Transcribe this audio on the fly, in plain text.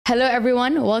Hello,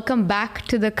 everyone. Welcome back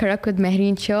to the Karak with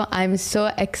Mehreen show. I'm so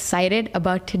excited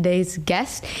about today's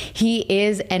guest. He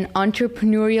is an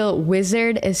entrepreneurial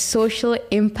wizard, a social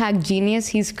impact genius.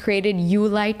 He's created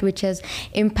ULight, which has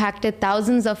impacted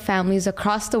thousands of families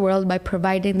across the world by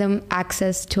providing them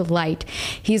access to light.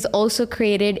 He's also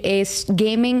created a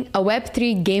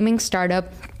Web3 gaming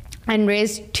startup and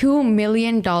raised $2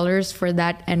 million for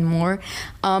that and more.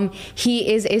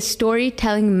 He is a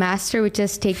storytelling master, which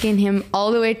has taken him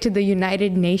all the way to the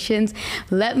United Nations.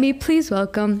 Let me please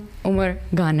welcome Omar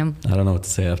Ghanem. I don't know what to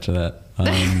say after that.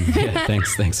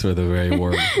 Thanks for the very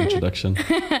warm introduction.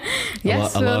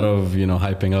 Yes, a lot of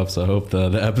hyping up, so I hope the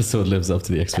episode lives up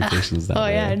to the expectations.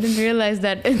 I didn't realize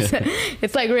that.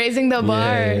 It's like raising the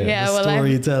bar.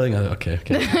 Storytelling. Okay.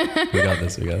 We got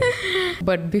this.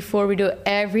 But before we do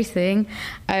everything,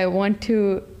 I want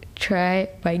to try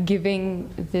by giving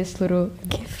this little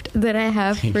gift that I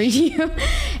have for you.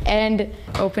 And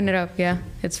open it up. Yeah,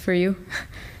 it's for you.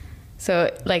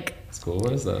 So it's cool.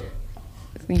 What is that?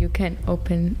 You can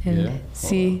open and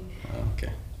see. Oh,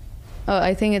 okay. Oh,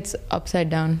 I think it's upside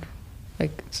down.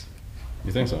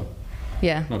 You think so?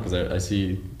 Yeah. No, because I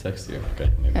see text here. Okay.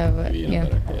 Maybe better.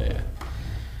 Yeah.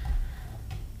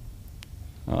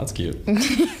 Oh, that's cute.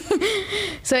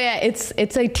 So yeah, it's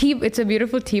a tea. It's a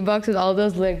beautiful tea box with all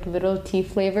those little tea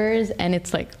flavors, and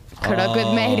it's Karak with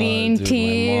Mehreen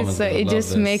tea. So it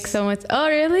just makes so much. Oh,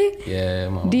 really? Yeah.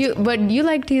 But do you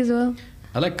like tea as well?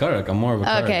 I like Karak. I'm more of a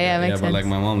Karak. Okay, yeah, makes sense. But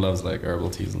my mom loves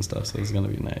herbal teas and stuff, so it's gonna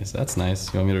be nice. That's nice.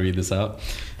 You want me to read this out?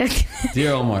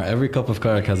 Dear Omar, every cup of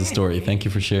Karak has a story. Thank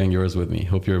you for sharing yours with me.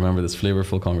 Hope you remember this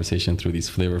flavorful conversation through these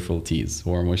flavorful teas.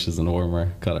 Warm wishes and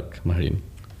warmer Karak, Mehreen.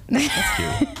 That's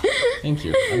cute. Thank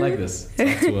you. I like this.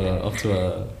 It's off to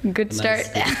a good start.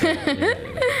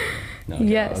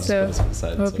 Yeah. So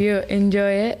hope you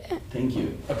enjoy it. Thank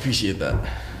you. Appreciate that.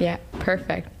 Yeah,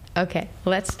 perfect. Okay,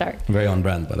 let's start. Very on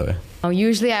brand, by the way.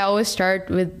 Usually I always start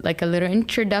with a little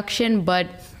introduction, but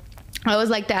I always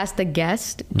like to ask the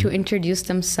guest to introduce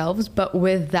themselves, but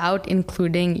without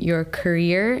including your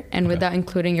career and without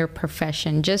including your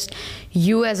profession. Just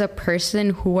you as a person,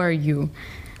 who are you?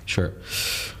 Sure.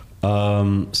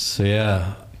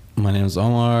 My name is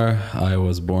Omar. I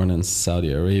was born in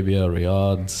Saudi Arabia,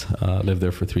 Riyadh. Lived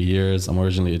there for 3 years. I'm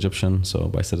originally Egyptian, so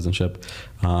by citizenship.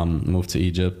 Moved to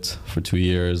Egypt for 2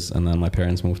 years, and then my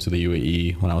parents moved to the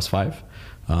UAE when I was 5.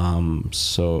 And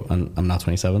I'm now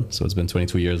 27, so it's been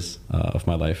 22 years of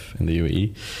my life in the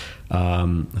UAE.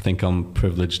 I think I'm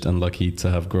privileged and lucky to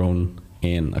have grown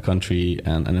in a country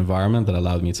and an environment that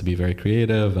allowed me to be very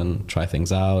creative and try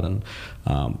things out. And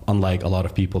unlike a lot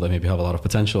of people that maybe have a lot of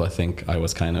potential, I think I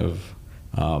was kind of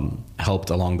helped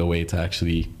along the way to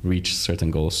actually reach certain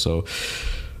goals. So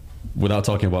without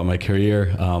talking about my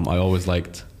career, I always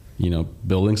liked,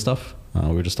 building stuff.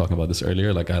 We were just talking about this earlier.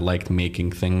 I liked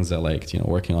making things. I liked,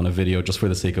 working on a video just for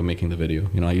the sake of making the video.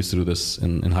 I used to do this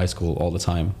in high school all the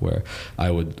time, where I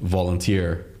would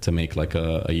volunteer to make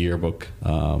a yearbook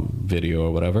video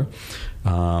or whatever.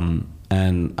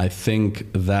 And I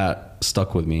think that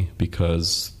stuck with me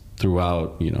because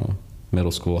throughout,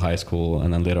 middle school, high school,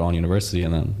 and then later on university,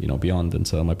 and then, beyond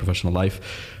into my professional life,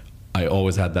 I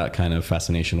always had that kind of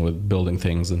fascination with building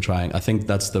things and trying. I think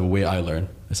that's the way I learn,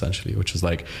 essentially, which is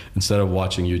instead of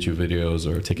watching YouTube videos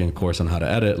or taking a course on how to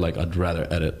edit, I'd rather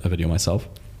edit a video myself.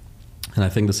 And I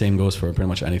think the same goes for pretty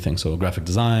much anything. So graphic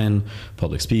design,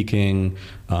 public speaking,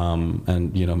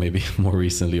 and, maybe more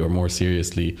recently or more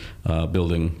seriously,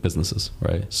 building businesses,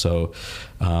 right? So,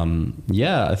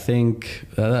 I think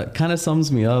that kind of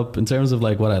sums me up in terms of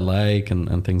what I like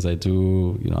and things I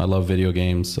do. I love video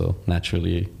games, so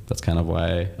naturally that's kind of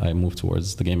why I moved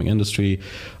towards the gaming industry.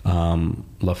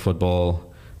 Love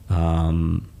football,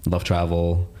 love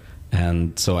travel.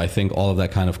 And so I think all of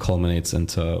that kind of culminates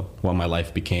into what my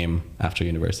life became after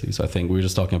university. So I think we were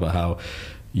just talking about how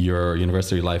your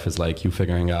university life is you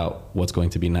figuring out what's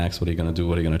going to be next, what are you going to do,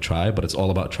 what are you going to try, but it's all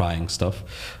about trying stuff.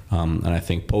 And I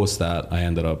think post that, I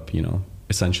ended up,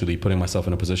 essentially putting myself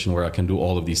in a position where I can do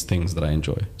all of these things that I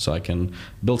enjoy. So I can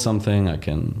build something, I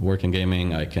can work in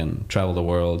gaming, I can travel the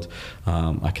world,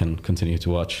 I can continue to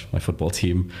watch my football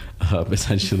team,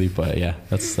 essentially. But yeah,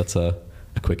 that's a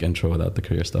quick intro without the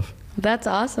career stuff. That's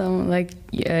awesome.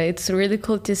 It's really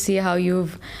cool to see how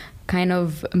you've kind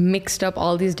of mixed up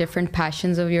all these different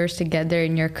passions of yours together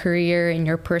in your career, in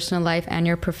your personal life and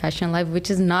your professional life,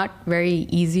 which is not very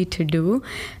easy to do.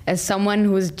 As someone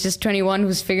who's just 21,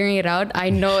 who's figuring it out, I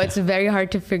know it's very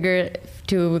hard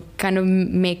to kind of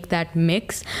make that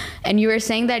mix. And you were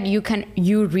saying that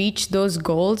you reach those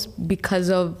goals because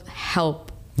of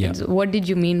help. Yeah. What did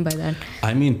you mean by that?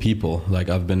 I mean people. Like,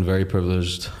 I've been very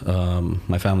privileged.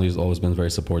 My family has always been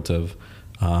very supportive.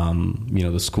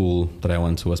 The school that I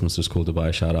went to, Westminster School,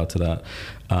 Dubai, shout out to that.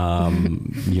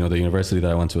 The university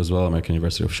that I went to as well, American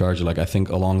University of Sharjah. Like, I think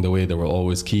along the way there were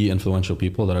always key influential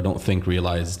people that I don't think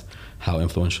realized how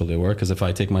influential they were. Because if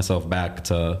I take myself back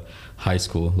to high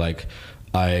school, like,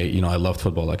 I loved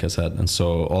football, like I said, and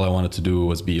so all I wanted to do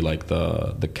was be like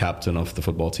the captain of the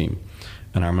football team.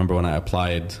 And I remember when I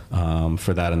applied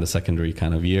for that in the secondary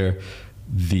kind of year,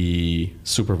 the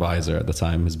supervisor at the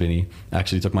time, Ms. Bini,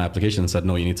 actually took my application and said,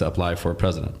 no, you need to apply for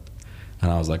president.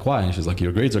 And I was like, why? And she's like,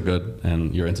 your grades are good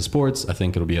and you're into sports. I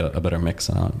think it'll be a better mix.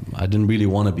 And I didn't really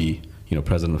want to be,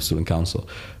 president of student council.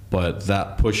 But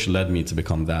that push led me to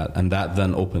become that. And that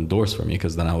then opened doors for me,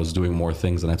 because then I was doing more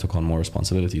things and I took on more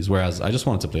responsibilities. Whereas I just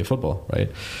wanted to play football,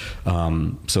 right?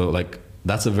 So like,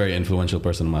 that's a very influential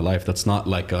person in my life. That's not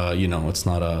like it's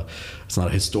not a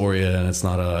historian, it's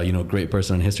not a great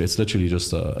person in history. It's literally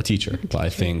just a teacher. But I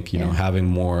think having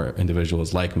more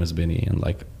individuals like Ms. Bini and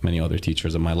like many other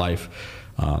teachers in my life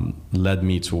led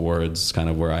me towards kind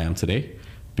of where I am today.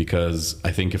 Because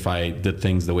I think if I did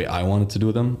things the way I wanted to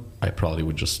do them, I probably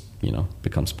would just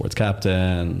become sports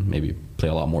captain, maybe play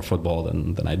a lot more football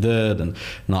than I did, and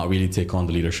not really take on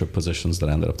the leadership positions that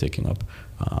I ended up taking up.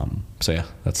 So yeah,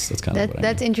 that's kind of what I mean.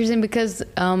 That's interesting, because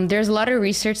there's a lot of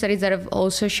research studies that have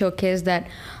also showcased that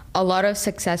a lot of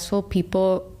successful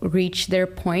people reach their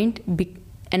point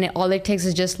and all it takes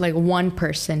is just like one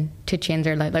person to change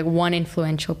their life, like one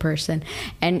influential person,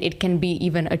 and it can be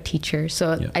even a teacher.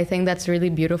 So yeah. I think that's really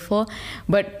beautiful.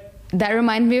 But that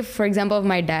reminds me, for example, of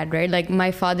my dad, right? Like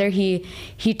my father, he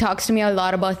talks to me a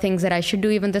lot about things that I should do.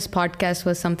 Even this podcast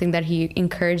was something that he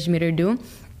encouraged me to do.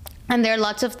 And there are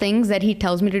lots of things that he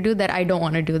tells me to do that I don't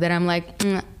want to do, that I'm like,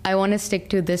 I want to stick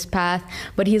to this path.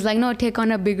 But he's like, no, take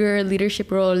on a bigger leadership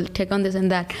role, take on this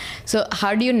and that. So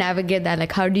how do you navigate that?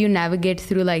 Like, how do you navigate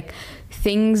through like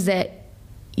things that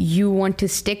you want to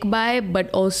stick by, but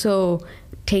also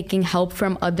taking help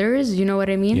from others? You know what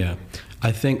I mean? Yeah.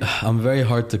 I think I'm very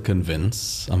hard to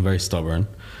convince. I'm very stubborn.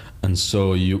 And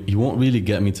so you won't really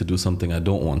get me to do something I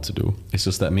don't want to do. It's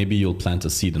just that maybe you'll plant a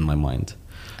seed in my mind.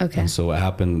 Okay. And so what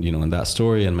happened, in that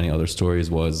story and many other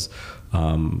stories was,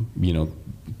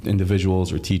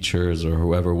 individuals or teachers or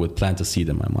whoever would plant a seed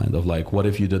in my mind of like, what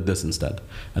if you did this instead?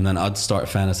 And then I'd start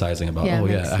fantasizing about,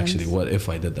 actually, what if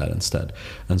I did that instead?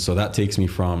 And so that takes me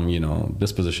from,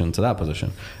 this position to that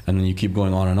position. And then you keep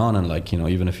going on, and like,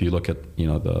 even if you look at,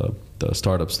 the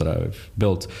startups that I've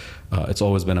built, it's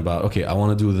always been about, okay, I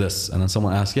want to do this. And then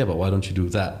someone asks, yeah, but why don't you do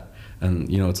that? And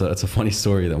it's a funny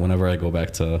story that whenever I go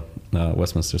back to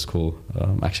Westminster School,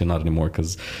 actually not anymore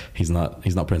because he's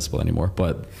not principal anymore,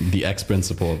 but the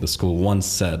ex-principal of the school once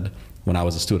said when I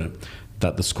was a student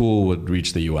that the school would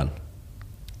reach the UN.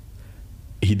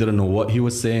 He didn't know what he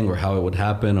was saying or how it would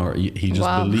happen, or he just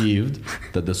believed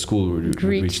that the school would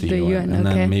reach the UN. And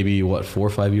then maybe 4 or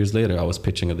 5 years later, I was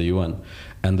pitching at the UN.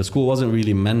 And the school wasn't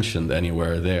really mentioned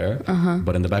anywhere there,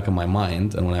 but in the back of my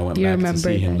mind, and when I went back to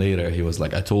see him later, he was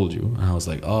like, I told you. And I was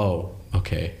like, oh,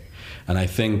 okay. And I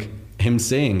think him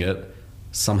saying it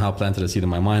somehow planted a seed in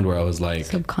my mind where I was like,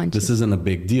 this isn't a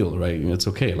big deal, right? It's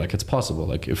okay. Like, it's possible.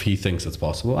 Like, if he thinks it's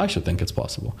possible, I should think it's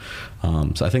possible.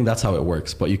 So I think that's how it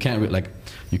works. But you can't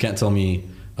you can't tell me,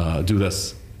 do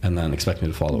this and then expect me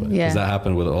to follow it. Because that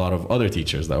happened with a lot of other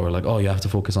teachers that were like, oh, you have to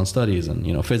focus on studies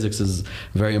and, physics is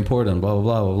very important, blah, blah,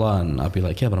 blah, blah, blah. And I'd be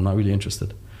like, yeah, but I'm not really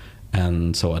interested.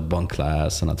 And so I'd bunk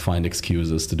class and I'd find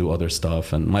excuses to do other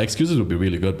stuff. And my excuses would be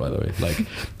really good, by the way. Like,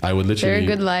 I would literally...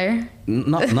 You're a good liar.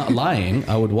 Not lying.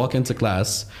 I would walk into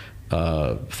class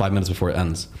 5 minutes before it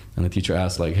ends. And the teacher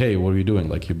asks, like, hey, what are you doing?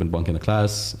 Like, you've been bunking the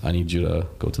class. I need you to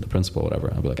go to the principal or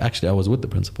whatever. I'd be like, actually, I was with the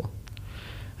principal.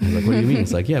 And he's like, what do you mean?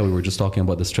 It's like, yeah, we were just talking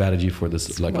about the strategy for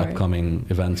this like upcoming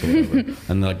event or whatever.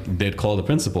 And like they'd call the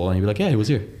principal and he'd be like, yeah, he was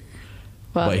here.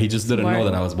 Well, but he just didn't know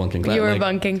that I was bunking class. You were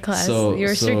bunking class.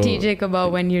 You're strategic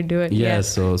about when you do it. Yeah,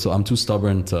 so I'm too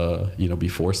stubborn to, be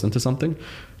forced into something.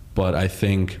 But I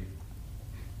think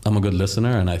I'm a good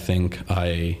listener, and I think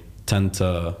I tend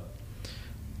to,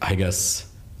 I guess,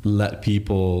 let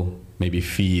people maybe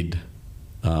feed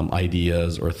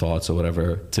ideas or thoughts or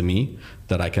whatever to me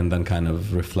that I can then kind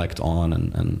of reflect on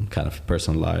and kind of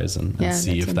personalize and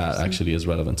see if that actually is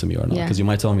relevant to me or not. Because you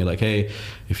might tell me like, hey,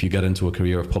 if you get into a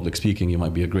career of public speaking, you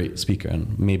might be a great speaker.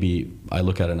 And maybe I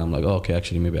look at it and I'm like, oh, okay,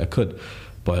 actually maybe I could.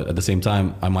 But at the same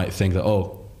time, I might think that,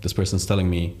 oh, this person's telling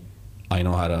me I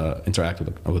know how to interact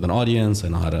with an audience. I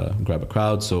know how to grab a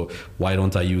crowd. So why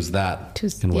don't I use that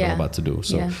in what I'm about to do?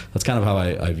 So that's kind of how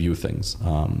I view things.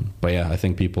 But yeah, I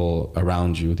think people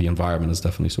around you, the environment is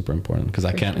definitely super important, because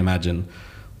I can't imagine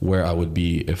where I would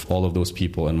be if all of those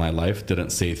people in my life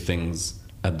didn't say things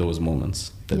at those moments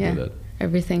that did it.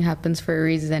 Everything happens for a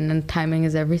reason, and timing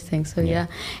is everything. So yeah.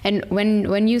 And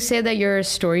when you say that you're a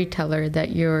storyteller,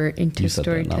 that you're into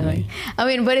storytelling, I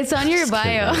mean, but it's on your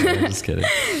bio. I'm just kidding.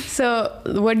 So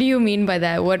what do you mean by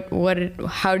that?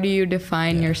 How do you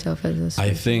define yourself as a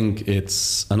storyteller? I think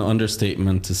it's an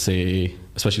understatement to say,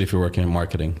 especially if you're working in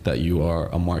marketing, that you are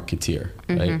a marketeer,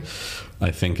 right? I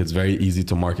think it's very easy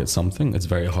to market something. It's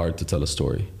very hard to tell a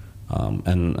story.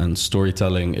 And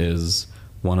storytelling is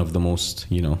one of the most,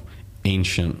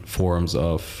 ancient forms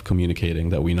of communicating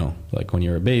that we know. Like when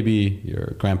you're a baby,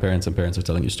 your grandparents and parents are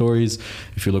telling you stories.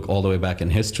 If you look all the way back in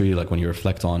history, like when you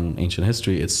reflect on ancient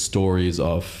history, it's stories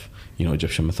of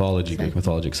Egyptian mythology, Greek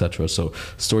mythology, etc. So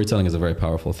storytelling is a very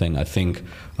powerful thing. I think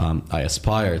I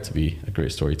aspire to be a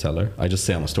great storyteller. I just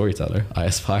say I'm a storyteller. I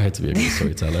aspire to be a great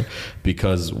storyteller,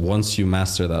 because once you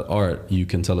master that art, you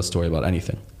can tell a story about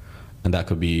anything. And that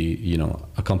could be,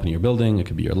 a company you're building. It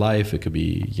could be your life. It could be,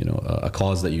 a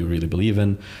cause that you really believe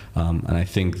in. And I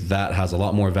think that has a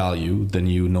lot more value than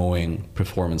you knowing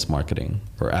performance marketing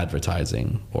or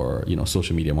advertising or,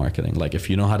 social media marketing. Like if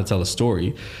you know how to tell a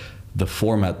story, the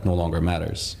format no longer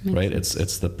matters, right?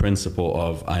 It's the principle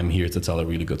of, I'm here to tell a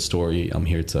really good story. I'm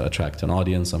here to attract an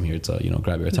audience. I'm here to,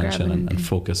 grab your attention and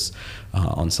focus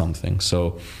on something.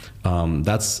 So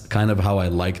that's kind of how I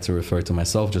like to refer to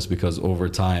myself, just because over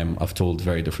time I've told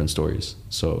very different stories.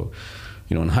 So,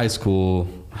 in high school,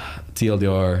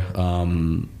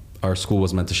 TLDR, our school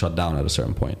was meant to shut down at a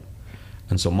certain point.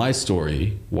 And so my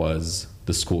story was,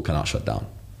 the school cannot shut down.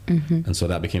 And so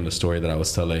that became the story that I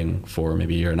was telling for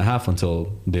maybe a year and a half,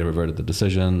 until they reverted the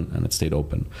decision and it stayed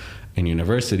open. In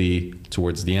university,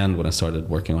 towards the end, when I started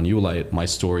working on Ulight, my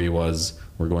story was,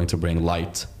 we're going to bring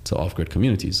light to off-grid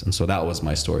communities. And so that was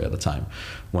my story at the time.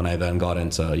 When I then got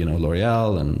into,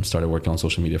 L'Oreal and started working on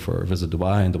social media for Visit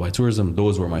Dubai and Dubai Tourism,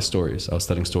 those were my stories. I was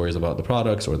telling stories about the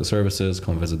products or the services,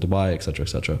 come visit Dubai, et cetera, et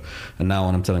cetera. And now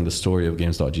when I'm telling the story of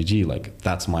games.gg, like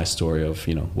that's my story of,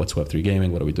 what's Web3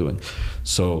 gaming, what are we doing?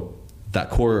 So that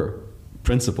core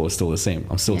principle is still the same.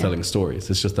 I'm still telling stories.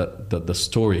 It's just that the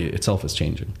story itself is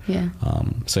changing.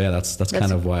 That's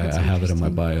kind of why I have it in my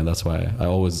bio, and that's why I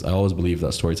always believe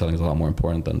that storytelling is a lot more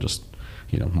important than just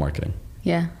marketing.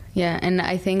 Yeah, and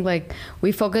I think like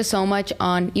we focus so much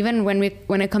on, even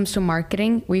when it comes to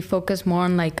marketing, we focus more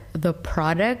on like the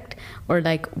product or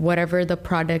like whatever the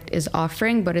product is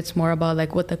offering, but it's more about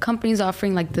like what the company is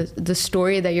offering, like the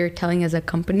story that you're telling as a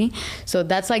company. So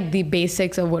that's like the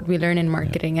basics of what we learn in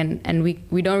marketing, and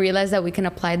we don't realize that we can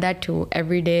apply that to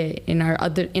every day in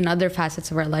other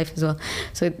facets of our life as well.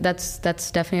 So that's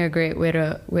definitely a great way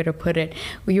to put it.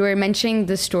 You were mentioning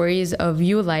the stories of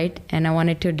Ulight, and I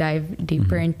wanted to dive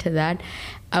deeper into that.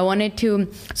 I wanted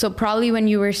to, so probably when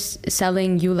you were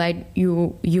selling Ulight,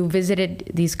 you visited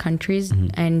these countries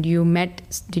and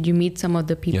did you meet some of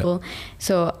the people?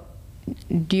 So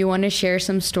do you want to share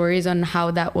some stories on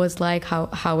how that was like,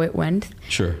 how it went?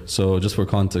 Sure. So just for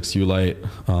context, Ulight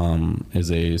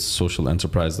is a social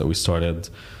enterprise that we started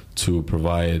to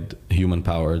provide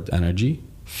human-powered energy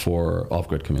for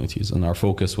off-grid communities, and our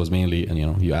focus was mainly, and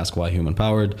you ask why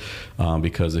human-powered,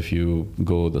 because if you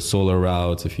go the solar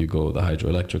route, if you go the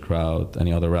hydroelectric route,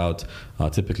 any other route,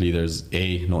 typically there's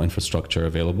A, no infrastructure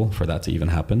available for that to even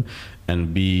happen,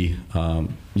 and B,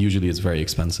 usually it's very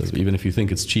expensive. Even if you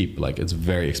think it's cheap, like it's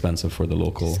very expensive for the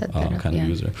local kind of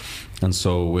user. And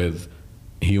so with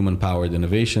human-powered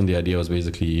innovation, the idea was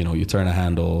basically, you turn a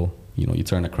handle, you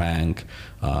turn a crank,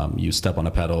 you step on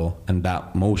a pedal, and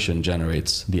that motion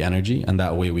generates the energy. And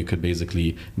that way we could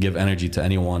basically give energy to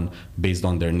anyone based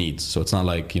on their needs. So it's not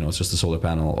like, it's just a solar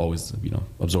panel always,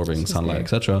 absorbing sunlight,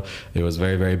 etc. It was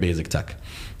very, very basic tech.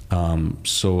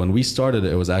 So when we started,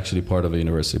 it was actually part of a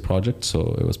university project.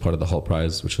 So it was part of the Hall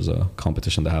Prize, which is a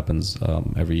competition that happens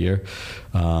every year.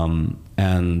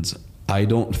 And I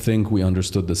don't think we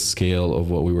understood the scale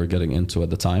of what we were getting into at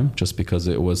the time, just because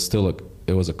it was still a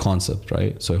concept,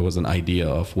 right? So it was an idea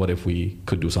of what if we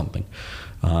could do something.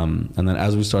 And then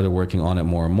as we started working on it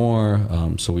more and more,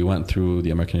 so we went through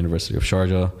the American University of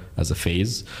Sharjah as a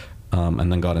phase, and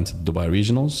then got into the Dubai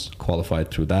regionals,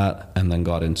 qualified through that, and then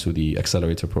got into the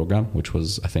accelerator program, which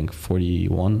was, I think,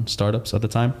 41 startups at the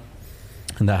time.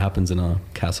 And that happens in a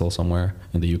castle somewhere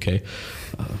in the UK.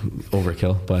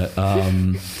 Overkill. But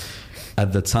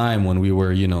at the time when we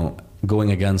were,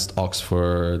 going against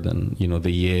Oxford and, you know,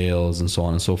 the Yales and so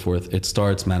on and so forth, it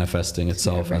starts manifesting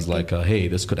itself as like, hey,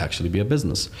 this could actually be a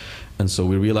business. And so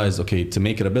we realized, okay, to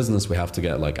make it a business, we have to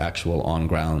get like actual on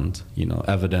ground, you know,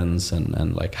 evidence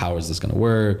and like, how is this going to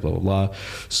work, blah, blah, blah.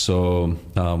 So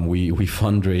we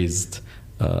fundraised,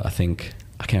 I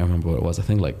can't remember what it was. I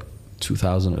think like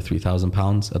 2,000 or 3,000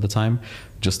 pounds at the time,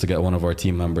 just to get one of our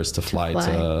team members to fly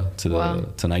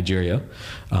to Nigeria,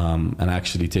 and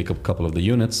actually take up a couple of the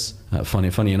units.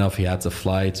 Funny enough, he had to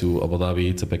fly to Abu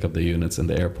Dhabi to pick up the units in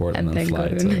the airport and then fly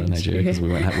to Nigeria because we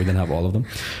didn't have all of them.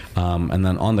 And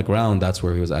then on the ground, that's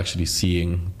where he was actually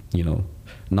seeing, you know,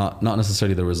 not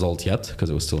necessarily the result yet because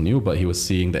it was still new, but he was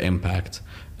seeing the impact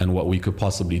and what we could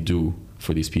possibly do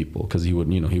for these people. Because he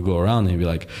would, you know, he'd go around and he'd be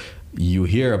like, you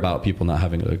hear about people not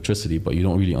having electricity, but you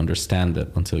don't really understand it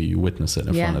until you witness it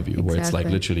in front of you. Exactly. Where it's like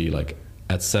literally like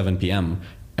at 7 p.m.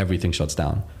 everything shuts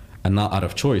down, and not out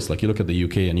of choice. Like you look at the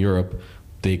UK and Europe,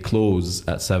 they close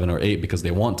at 7 or 8 because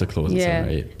they want to close at 7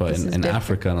 or 8. But in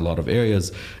Africa and a lot of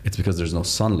areas, it's because there's no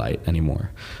sunlight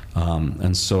anymore.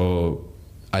 And so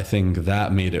I think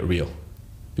that made it real,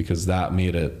 because that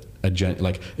made it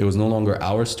like it was no longer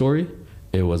our story,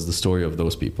 it was the story of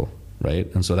those people.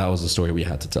 Right. And so that was the story we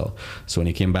had to tell. So when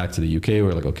he came back to the UK, we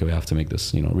were like, okay, we have to make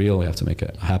this, you know, real. We have to make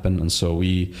it happen. And so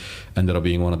we ended up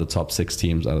being one of the top 6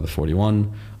 teams out of the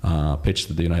 41,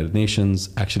 pitched at the United Nations,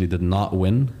 actually did not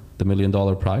win the $1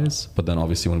 million prize. But then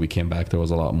obviously when we came back, there was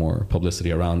a lot more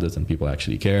publicity around it and people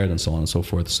actually cared and so on and so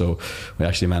forth. So we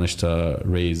actually managed to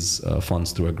raise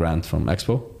funds through a grant from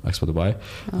Expo Dubai.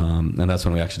 And that's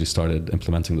when we actually started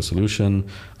implementing the solution.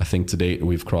 I think to date,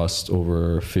 we've crossed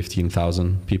over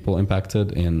 15,000 people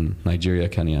impacted in Nigeria,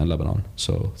 Kenya, and Lebanon.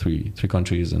 So three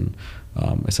countries and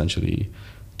essentially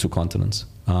 2 continents.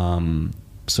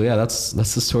 So yeah, that's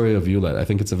the story of ULET. I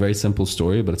think it's a very simple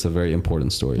story, but it's a very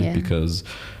important story because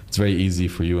it's very easy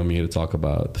for you and me to talk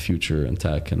about the future and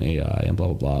tech and AI and blah,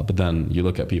 blah, blah. But then you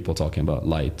look at people talking about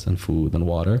light and food and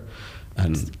water,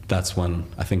 and that's when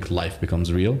I think life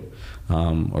becomes real,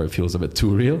 or it feels a bit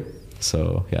too real.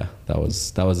 So yeah, that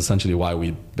was essentially why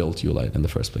we built ULITE in the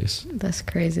first place. That's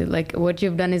crazy. Like what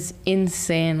you've done is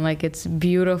insane. Like it's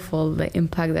beautiful, the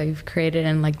impact that you've created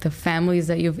and like the families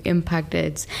that you've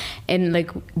impacted. And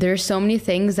like there's so many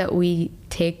things that we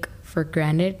take for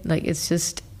granted. Like it's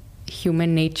just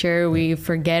human nature. We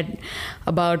forget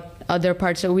about other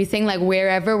parts. So we think like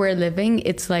wherever we're living,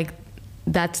 it's like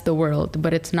that's the world,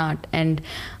 but it's not. And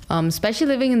especially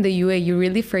living in the UAE,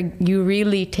 you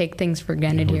really take things for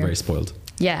granted here. We're very spoiled.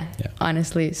 Yeah,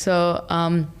 honestly. So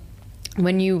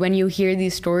when you hear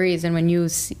these stories and when you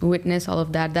witness all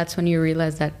of that, that's when you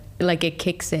realize that like it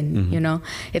kicks in, you know,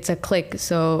 it's a click.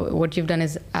 So what you've done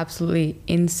is absolutely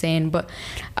insane. But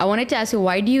I wanted to ask you,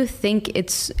 why do you think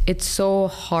it's so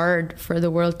hard for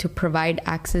the world to provide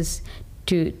access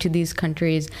to these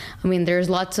countries? I mean, there's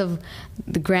lots of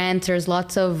the grants, there's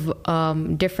lots of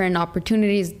different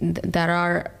opportunities that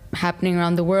are happening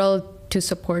around the world to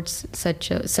support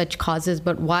such causes,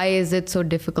 but why is it so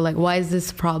difficult? Like, why is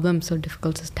this problem so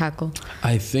difficult to tackle?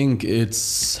 I think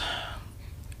it's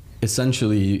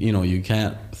essentially, you know, you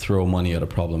can't throw money at a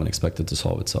problem and expect it to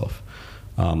solve itself.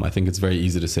 I think it's very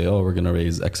easy to say, oh, we're going to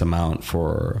raise X amount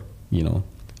for, you know,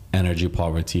 energy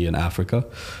poverty in Africa.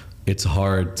 It's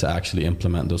hard to actually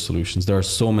implement those solutions. There are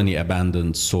so many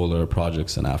abandoned solar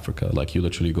projects in Africa. Like you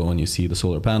literally go and you see the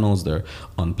solar panels, they're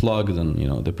unplugged and, you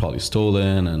know, they're probably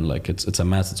stolen, and like it's a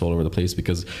mess. It's all over the place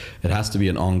because it has to be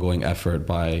an ongoing effort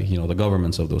by, you know, the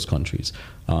governments of those countries.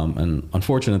 And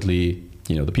unfortunately,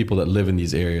 you know, the people that live in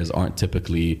these areas aren't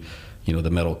typically, you know,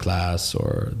 the middle class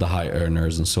or the high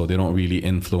earners. And so they don't really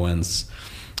influence,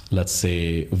 let's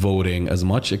say, voting as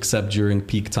much, except during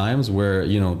peak times where,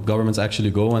 you know, governments actually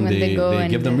go and they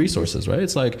give them resources, right?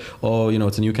 It's like, oh, you know,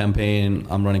 it's a new campaign,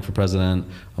 I'm running for president,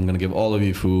 I'm going to give all of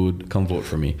you food, come vote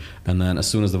for me. And then as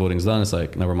soon as the voting's done, it's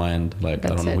like, never mind, like,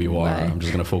 I don't know who you are. I'm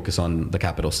just going to focus on the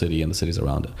capital city and the cities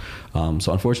around it.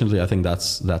 So unfortunately, I think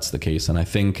that's the case. And I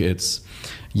think it's,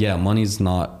 money's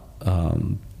not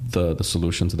the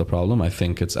solution to the problem. I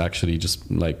think it's actually just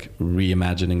like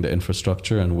reimagining the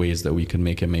infrastructure and ways that we can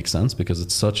make it make sense, because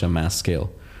it's such a mass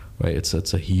scale, right?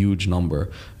 It's a huge number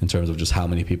in terms of just how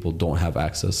many people don't have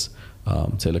access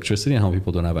to electricity and how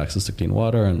people don't have access to clean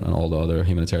water and all the other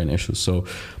humanitarian issues. So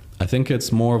I think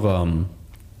it's more of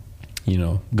you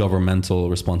know, governmental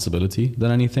responsibility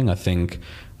than anything. I think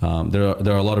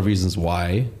There are a lot of reasons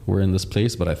why we're in this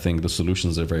place, but I think the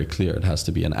solutions are very clear. It has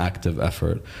to be an active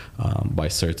effort by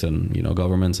certain,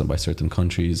 governments and by certain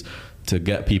countries to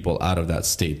get people out of that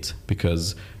state,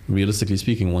 because realistically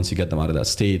speaking, once you get them out of that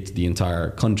state, the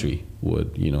entire country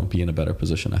would, be in a better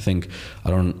position. I think, I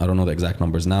don't know the exact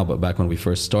numbers now, but back when we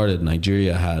first started,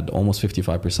 Nigeria had almost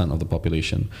 55% of the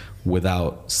population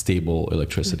without stable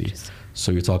electricity.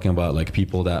 So you're talking about like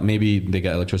people that maybe they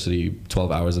get electricity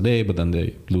 12 hours a day, but then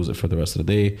they lose it for the rest of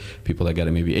the day. People that get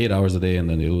it maybe 8 hours a day and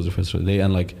then they lose it for the rest of the day.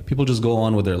 And like people just go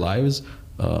on with their lives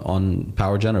on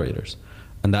power generators.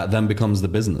 And that then becomes the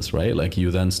business, right? Like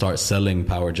you then start selling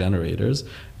power generators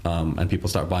and people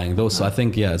start buying those. So I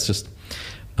think, it's just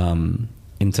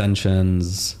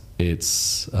intentions.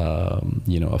 It's,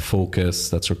 a focus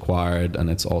that's required, and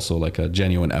it's also like a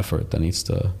genuine effort that needs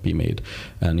to be made.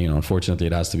 And, unfortunately,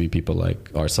 it has to be people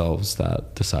like ourselves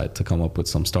that decide to come up with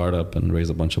some startup and raise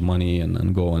a bunch of money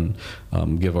and go and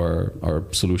give our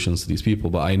solutions to these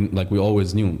people. But we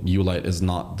always knew Ulight is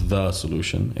not the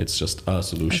solution. It's just a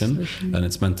solution. And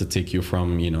it's meant to take you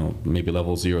from, maybe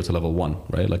level 0 to level 1,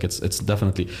 right? Like it's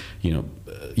definitely,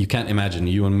 you can't imagine,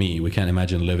 you and me, we can't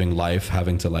imagine living life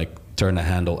having to turn a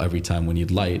handle every time we need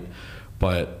light.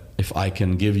 But if I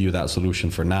can give you that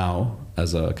solution for now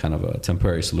as a kind of a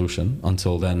temporary solution,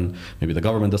 until then maybe the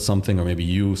government does something, or maybe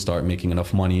you start making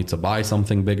enough money to buy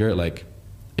something bigger,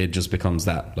 it just becomes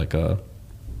that, like a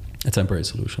temporary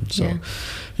solution. So,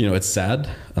 it's sad.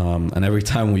 And every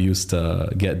time we used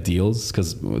to get deals,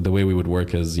 because the way we would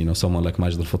work is, someone like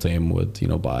Majd al-Futtaim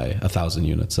would, buy 1,000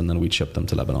 units, and then we'd ship them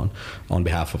to Lebanon on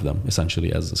behalf of them,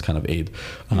 essentially as kind of aid.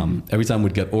 Every time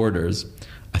we'd get orders,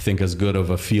 I think as good of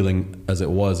a feeling as it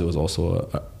was also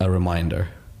a reminder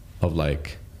of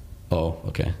oh,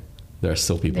 okay, there are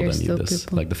still people that need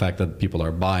this. Like the fact that people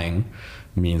are buying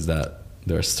means that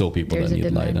there are still people that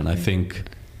need light. And I think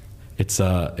it's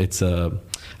a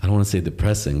I don't want to say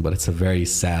depressing, but it's a very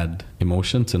sad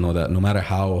emotion to know that no matter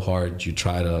how hard you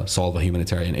try to solve a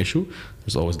humanitarian issue,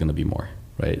 there's always going to be more,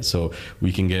 right? So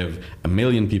we can give 1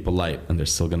 million people light, and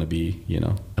there's still going to be,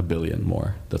 1 billion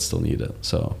more that still need it.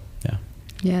 So, yeah.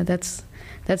 Yeah, that's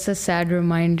a sad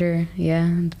reminder. Yeah,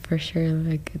 for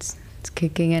sure. It's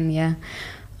kicking in. Yeah.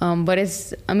 But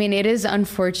it is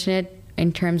unfortunate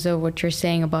in terms of what you're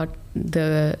saying about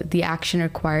the action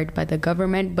required by the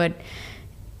government, but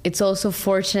it's also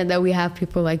fortunate that we have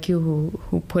people like you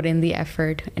who put in the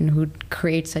effort and who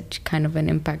create such kind of an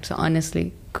impact. So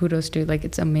honestly, kudos to you.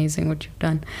 It's amazing what you've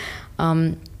done.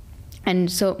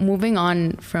 And so moving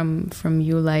on from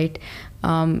Ulight,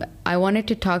 I wanted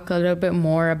to talk a little bit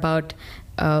more about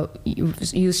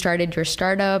you started your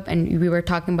startup, and we were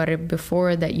talking about it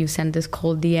before, that you sent this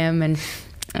cold DM and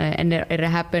it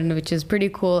happened, which is pretty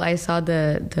cool. I saw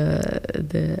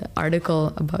the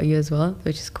article about you as well,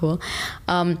 which is cool.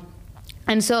 And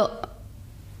so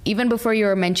even before, you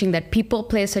were mentioning that people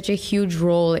play such a huge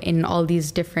role in all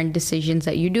these different decisions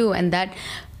that you do, and that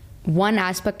one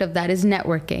aspect of that is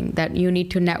networking, that you need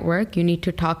to network, you need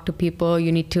to talk to people,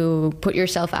 you need to put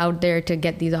yourself out there to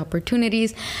get these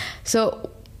opportunities. So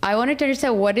I wanted to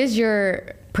understand, what is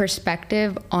your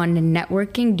perspective on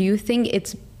networking? Do you think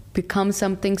it's become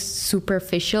something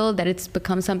superficial, that it's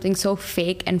become something so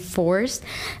fake and forced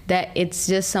that it's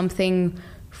just something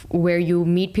where you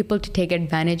meet people to take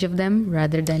advantage of them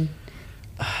rather than...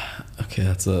 Okay,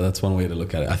 that's one way to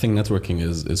look at it. I think networking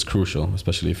is crucial,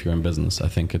 especially if you're in business. I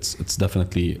think it's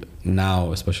definitely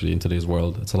now, especially in today's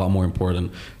world, it's a lot more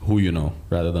important who you know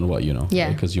rather than what you know. Yeah.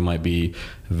 Right? Because you might be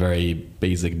a very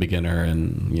basic beginner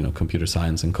in computer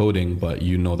science and coding, but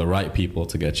you know the right people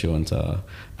to get you into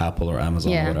Apple or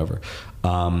Amazon or whatever.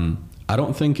 I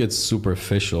don't think it's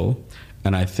superficial,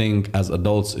 and I think as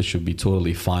adults it should be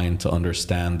totally fine to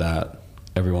understand that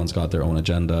everyone's got their own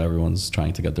agenda, everyone's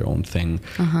trying to get their own thing.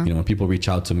 When people reach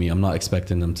out to me, I'm not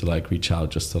expecting them to reach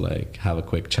out just to have a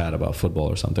quick chat about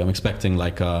football or something. I'm expecting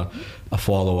a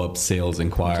follow-up sales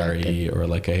inquiry, or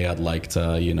hey, I'd like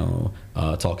to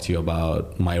talk to you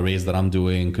about my raise that I'm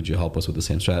doing, could you help us with the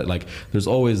same strategy? There's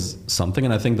always something,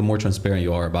 and I think the more transparent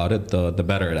you are about it, the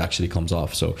better it actually comes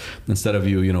off. So instead of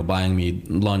you buying me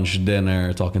lunch,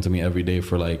 dinner, talking to me every day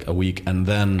for a week, and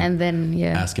then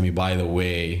asking me, by the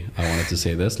way, I wanted to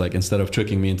say this, instead of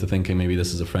tricking me into thinking maybe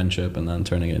this is a friendship and then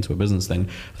turning it into a business thing,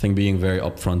 I think being very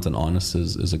upfront and honest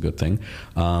is a good thing.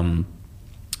 I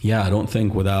don't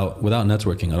think without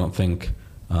networking, I don't think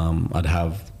I'd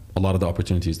have a lot of the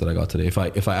opportunities that I got today.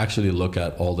 If I actually look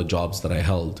at all the jobs that I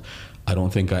held, I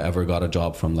don't think I ever got a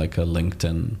job from a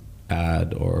LinkedIn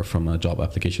ad or from a job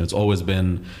application. It's always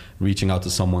been reaching out to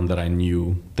someone that I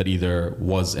knew that either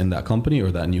was in that company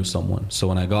or that knew someone. So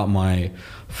when I got my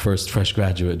first fresh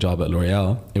graduate job at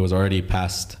L'Oreal, it was already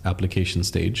past application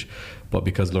stage. But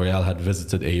because L'Oreal had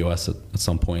visited AUS at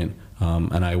some point,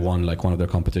 and I won like one of their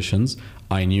competitions,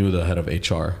 I knew the head of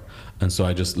HR. And so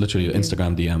I just literally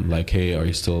Instagram DM like, hey, are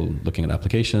you still looking at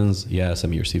applications? Yeah,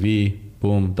 send me your CV.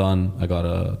 Boom, done. I got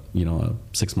a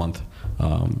 6-month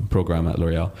program at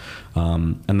L'Oreal.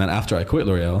 And then after I quit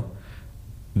L'Oreal,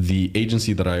 the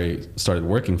agency that I started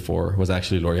working for was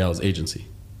actually L'Oreal's agency.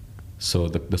 So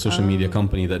the social media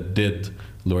company that did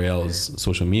L'Oreal's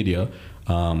social media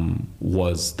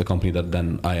was the company that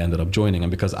then I ended up joining.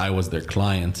 And because I was their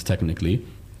client technically,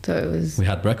 so we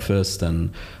had breakfast,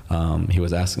 and he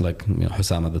was asking, like,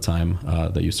 Hussam at the time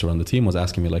that used to run the team was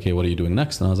asking me like, hey, what are you doing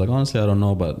next? And I was like, honestly, I don't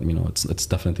know, but it's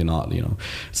definitely not,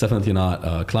 it's definitely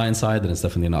not client side, and it's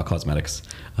definitely not cosmetics.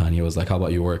 And he was like, how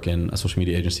about you work in a social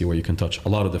media agency where you can touch a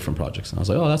lot of different projects? And I was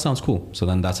like, oh, that sounds cool. So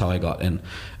then that's how I got in.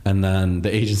 And then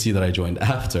the agency that I joined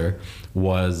after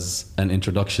was an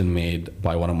introduction made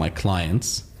by one of my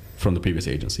clients from the previous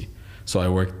agency. So I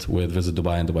worked with Visit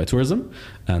Dubai and Dubai Tourism,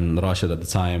 and Rashid at the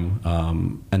time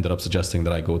ended up suggesting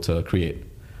that I go to Create.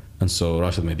 And so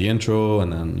Rashid made the intro,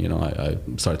 and then I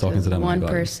started talking to them. One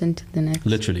person to the next.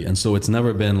 Literally. And so it's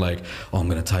never been like, oh, I'm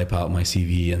going to type out my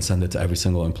CV and send it to every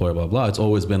single employer, blah, blah. It's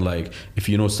always been like, if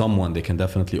you know someone, they can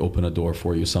definitely open a door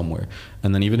for you somewhere.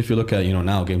 And then even if you look at,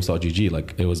 now Games.gg,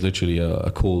 like it was literally a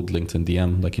cold LinkedIn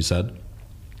DM, like you said,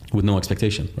 with no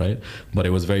expectation, right? But it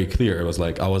was very clear. It was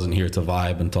like, I wasn't here to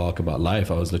vibe and talk about life.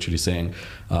 I was literally saying,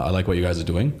 I like what you guys are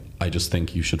doing. I just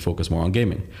think you should focus more on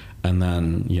gaming. And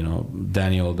then,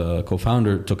 Daniel, the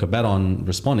co-founder, took a bet on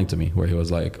responding to me, where he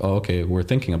was like, oh, okay, we're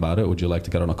thinking about it. Would you like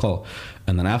to get on a call?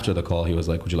 And then after the call, he was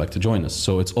like, would you like to join us?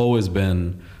 So it's always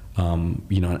been,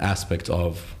 an aspect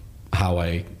of how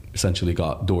I essentially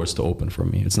got doors to open for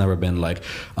me. It's never been like,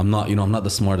 I'm not the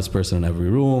smartest person in every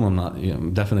room. I'm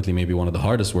not, definitely maybe one of the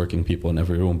hardest working people in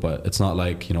every room, but it's not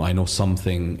like, I know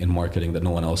something in marketing that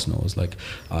no one else knows. Like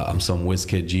I'm some whiz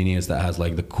kid genius that has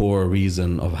like the core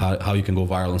reason of how you can go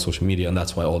viral on social media. And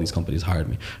that's why all these companies hired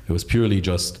me. It was purely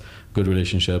just good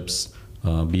relationships,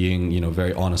 being,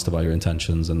 very honest about your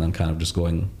intentions, and then kind of just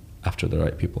going after the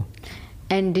right people.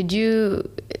 And did you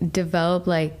develop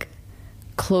like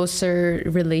closer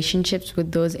relationships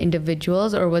with those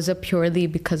individuals, or was it purely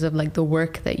because of like the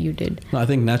work that you did? No, I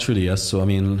think naturally, yes. So I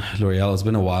mean, L'Oreal, it's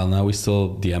been a while now. We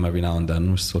still DM every now and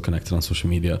then. We're still connected on social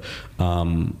media.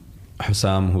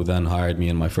 Hussam, who then hired me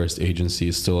in my first agency,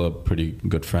 is still a pretty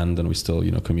good friend, and we still,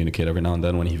 communicate every now and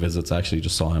then when he visits. I actually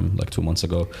just saw him like 2 months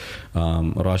ago.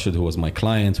 Rashid, who was my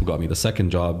client, who got me the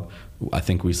second job, I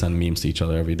think we send memes to each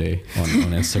other every day on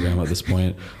Instagram at this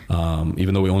point.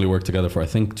 Even though we only worked together for, I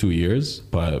think, 2 years,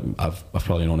 but I've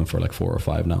probably known him for like 4 or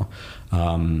 5 now.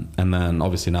 And then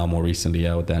obviously now more recently,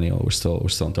 with Daniel, we're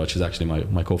still in touch. He's actually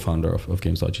my co-founder of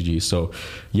Games.gg. So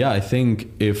yeah, I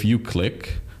think if you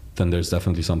click, then there's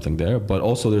definitely something there. But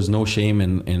also there's no shame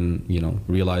in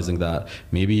realizing that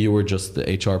maybe you were just the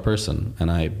HR person and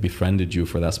I befriended you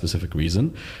for that specific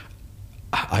reason.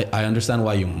 I understand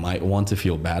why you might want to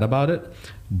feel bad about it,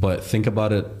 but think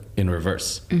about it in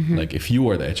reverse. Mm-hmm. Like if you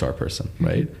were the HR person,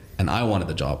 right? And I wanted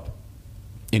the job,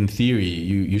 in theory,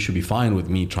 you should be fine with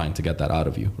me trying to get that out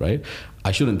of you, right?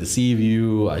 I shouldn't deceive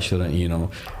you. I shouldn't,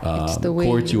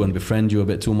 court you and befriend you a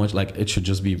bit too much. Like it should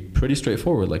just be pretty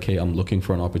straightforward. Like, hey, I'm looking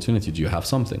for an opportunity. Do you have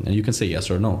something? And you can say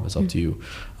yes or no. It's up to you.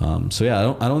 So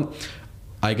yeah,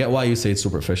 I get why you say it's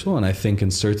superficial, and I think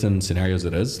in certain scenarios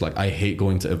it is. Like I hate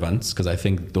going to events because I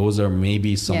think those are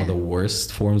maybe some of the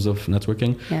worst forms of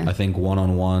networking. Yeah. I think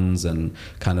one-on-ones and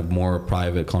kind of more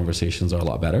private conversations are a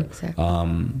lot better. Exactly.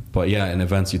 But yeah, in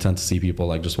events you tend to see people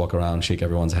like just walk around, shake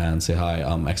everyone's hand, say hi,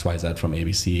 I'm XYZ from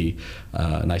ABC,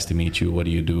 nice to meet you, what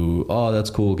do you do? Oh, that's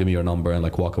cool, give me your number, and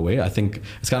like walk away. I think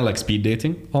it's kind of like speed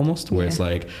dating almost, where it's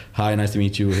like, hi, nice to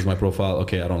meet you, here's my profile,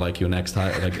 okay, I don't like you, next,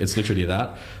 hi. Like it's literally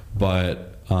that. But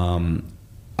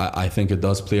I think it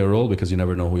does play a role because you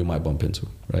never know who you might bump into,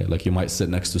 right? Like you might sit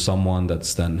next to someone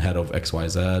that's then head of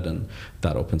XYZ, and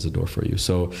that opens the door for you.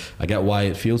 So I get why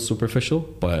it feels superficial,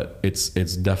 but it's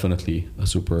definitely a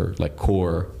super like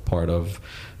core part of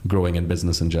growing in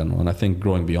business in general. And I think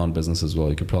growing beyond business as well.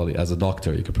 You could probably, as a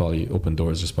doctor, you could probably open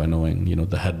doors just by knowing,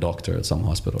 the head doctor at some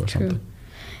hospital or something.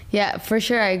 Yeah, for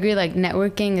sure. I agree. Like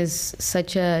networking is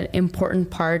such an important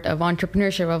part of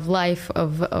entrepreneurship, of life,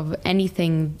 of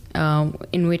anything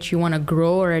in which you want to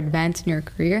grow or advance in your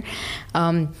career.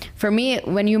 For me,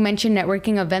 when you mentioned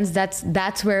networking events,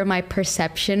 that's where my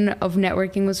perception of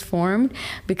networking was formed.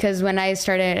 Because when I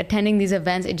started attending these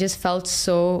events, it just felt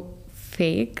so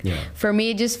fake. Yeah. For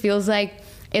me, it just feels like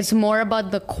it's more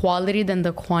about the quality than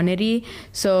the quantity.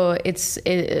 So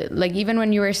like even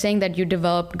when you were saying that you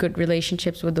developed good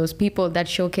relationships with those people, that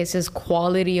showcases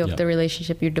quality of the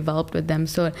relationship you developed with them.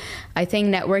 So I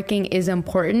think networking is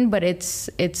important, but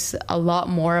it's a lot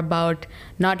more about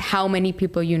not how many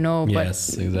people you know.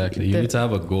 Yes, exactly. You need to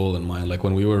have a goal in mind. Like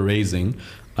when we were raising,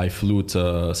 I flew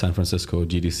to San Francisco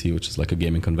GDC, which is like a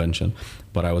gaming convention,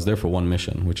 but I was there for one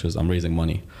mission, which is I'm raising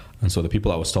money. And so the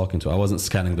people I was talking to, I wasn't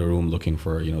scanning the room looking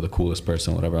for, the coolest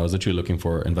person, whatever. I was literally looking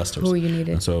for investors. Who you needed.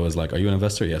 And so it was like, are you an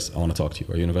investor? Yes, I want to talk to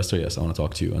you. Are you an investor? Yes, I want to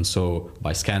talk to you. And so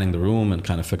by scanning the room and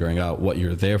kind of figuring out what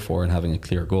you're there for and having a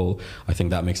clear goal, I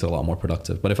think that makes it a lot more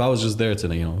productive. But if I was just there to,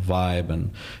 vibe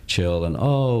and chill and,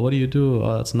 oh, what do you do?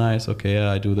 Oh, that's nice. Okay,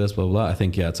 yeah, I do this, blah, blah. I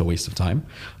think, it's a waste of time.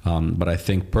 But I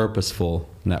think purposeful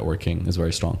networking is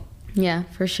very strong. Yeah,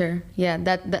 for sure. Yeah,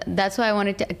 that's why I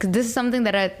wanted to, because this is something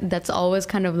that's always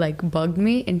kind of like bugged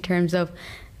me in terms of,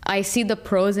 I see the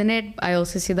pros in it, I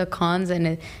also see the cons,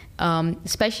 and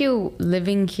especially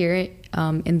living here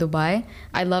in Dubai,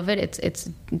 I love it. It's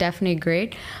definitely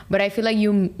great, but I feel like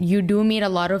you do meet a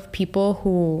lot of people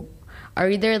who are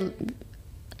either,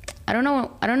 I don't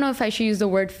know if I should use the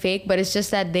word fake, but it's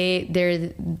just that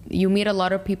you meet a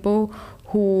lot of people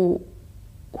who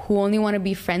only want to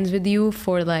be friends with you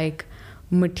for like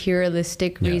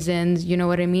materialistic reasons, you know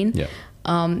what I mean? Yeah.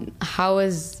 How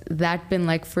has that been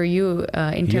like for you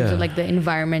in terms of like the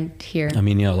environment here? I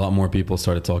mean, a lot more people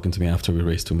started talking to me after we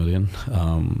raised 2 million.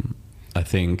 I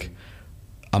think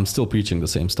I'm still preaching the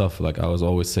same stuff. Like I was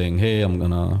always saying, hey, I'm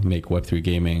going to make Web3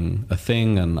 gaming a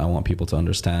thing. And I want people to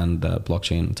understand that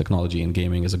blockchain technology in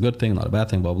gaming is a good thing, not a bad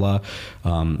thing, blah, blah.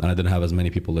 And I didn't have as many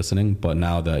people listening. But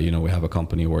now that, we have a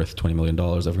company worth $20 million,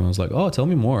 everyone's like, oh, tell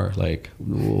me more. Like,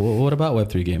 what about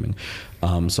Web3 gaming?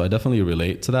 So I definitely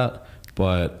relate to that.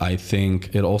 But I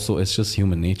think it's just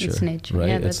human nature. It's nature. Right?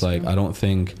 Yeah, it's like, I don't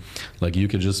think like you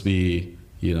could just be,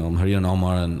 Marine and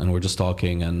Omar and we're just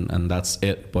talking and that's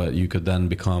it. But you could then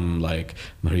become like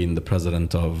Marine, the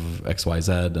president of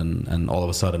XYZ, and all of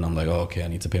a sudden I'm like, oh, okay, I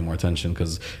need to pay more attention,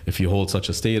 because if you hold such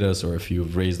a status or if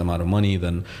you've raised the amount of money,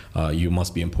 then you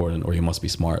must be important or you must be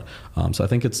smart. So I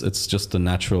think it's just the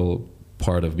natural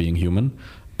part of being human.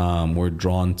 We're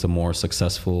drawn to more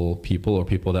successful people or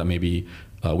people that maybe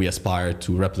we aspire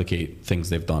to replicate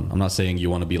things they've done. I'm not saying you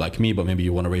want to be like me, but maybe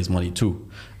you want to raise money too.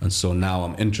 And so now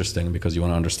I'm interesting because you want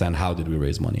to understand how did we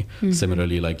raise money. Mm-hmm.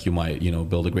 Similarly, like you might,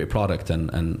 build a great product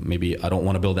and maybe I don't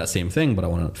want to build that same thing, but I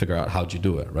want to figure out how'd you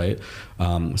do it, right?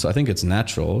 So I think it's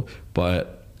natural,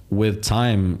 but with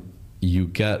time, you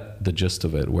get the gist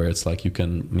of it, where it's like you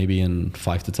can maybe in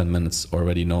 5 to 10 minutes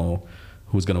already know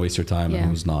who's going to waste your time and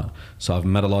who's not. So I've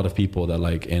met a lot of people that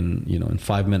like in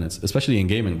 5 minutes, especially in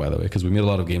gaming, by the way, because we meet a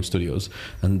lot of game studios,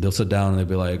 and they'll sit down and they'll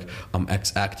be like, I'm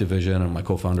ex Activision and my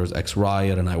co-founder is ex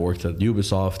Riot and I worked at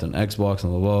Ubisoft and Xbox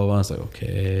and blah, blah, blah. I was like,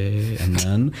 okay. And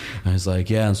then I was like,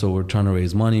 yeah. And so we're trying to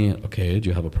raise money. Okay. Do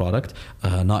you have a product?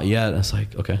 Not yet. And it's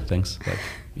like, okay, thanks.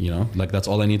 Like, that's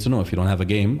all I need to know. If you don't have a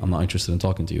game, I'm not interested in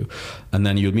talking to you. And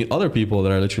then you'd meet other people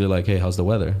that are literally like, hey, how's the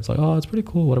weather? It's like, oh, it's pretty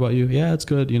cool. What about you? Yeah, it's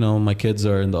good. My kids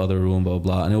are in the other room, blah,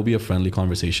 blah. And it'll be a friendly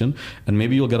conversation. And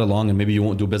maybe you'll get along and maybe you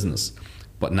won't do business.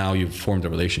 But now you've formed a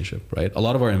relationship, right? A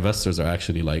lot of our investors are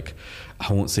actually like,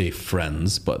 I won't say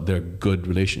friends, but they're good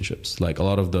relationships. Like a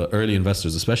lot of the early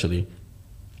investors, especially,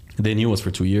 they knew us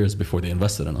for 2 years before they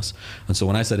invested in us. And so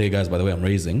when I said, hey guys, by the way, I'm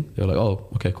raising, they're like, oh,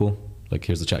 okay, cool. Like,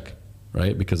 here's the check.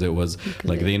 Right? Because it was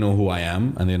like, they know who I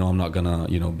am and they know I'm not gonna,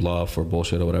 bluff or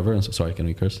bullshit or whatever. And so, sorry, can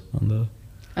we curse on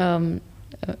the?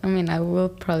 I mean, I will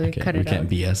probably cut it out.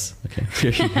 We can't BS. Okay.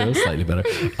 Here you go. Slightly better.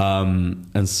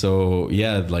 And so,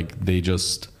 like they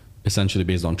just essentially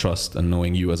based on trust and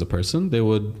knowing you as a person, they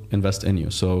would invest in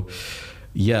you. So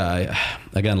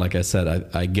again, like I said,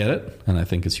 I get it. And I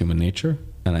think it's human nature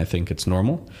and I think it's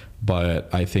normal.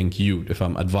 But I think if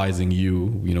I'm advising you,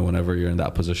 whenever you're in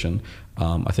that position,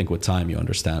 I think with time you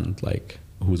understand like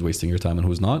who's wasting your time and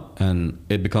who's not. And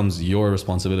it becomes your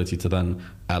responsibility to then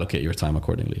allocate your time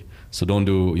accordingly. So don't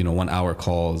do, 1 hour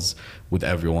calls with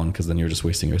everyone, because then you're just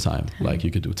wasting your time. Like you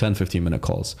could do 10, 15 minute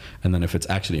calls. And then if it's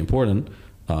actually important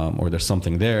or there's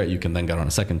something there, you can then get on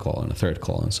a second call and a third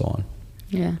call and so on.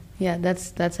 Yeah,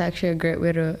 that's actually a great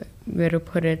way to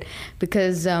put it,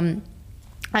 because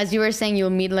as you were saying, you'll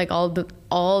meet like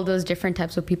all those different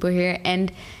types of people here,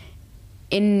 and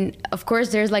of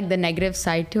course there's like the negative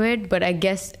side to it, but I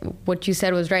guess what you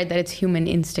said was right, that it's human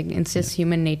instinct. It's just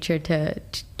human nature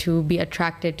to be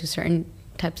attracted to certain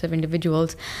types of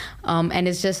individuals, and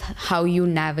it's just how you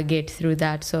navigate through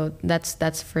that. So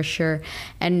that's for sure.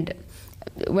 And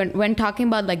when talking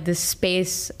about like the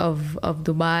space of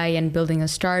Dubai and building a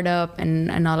startup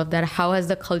and all of that, how has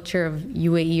the culture of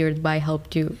UAE or Dubai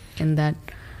helped you in that?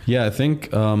 Yeah, I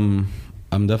think I'm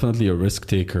definitely a risk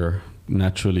taker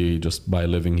naturally just by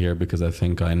living here, because I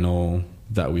think I know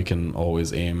that we can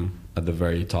always aim at the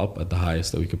very top, at the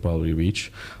highest that we could probably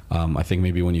reach. I think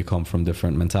maybe when you come from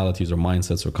different mentalities or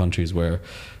mindsets or countries where,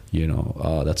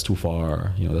 that's too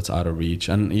far, that's out of reach.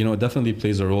 And, it definitely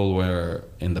plays a role where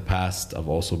in the past I've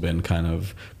also been kind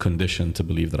of conditioned to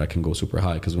believe that I can go super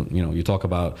high. Because, you talk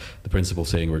about the principle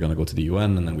saying we're going to go to the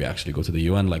UN and then we actually go to the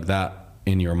UN, like that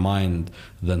in your mind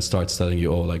then starts telling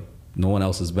you, oh, like no one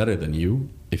else is better than you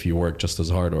if you work just as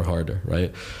hard or harder,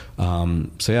 right?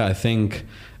 So yeah, I think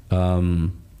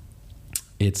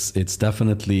it's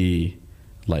definitely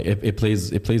like it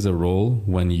plays a role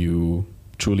when you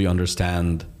truly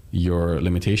understand your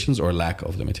limitations or lack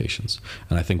of limitations.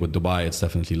 And I think with Dubai, it's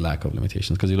definitely lack of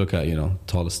limitations, because you look at,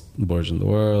 tallest Burj in the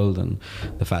world and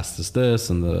the fastest this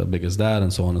and the biggest that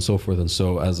and so on and so forth. And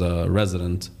so as a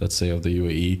resident, let's say, of the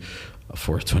UAE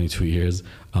for 22 years,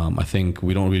 I think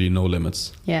we don't really know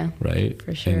limits. Yeah. Right?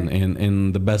 For sure.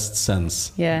 In the best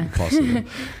sense possible.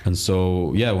 And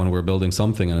so, yeah, when we're building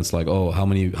something and it's like, oh, how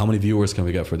many viewers can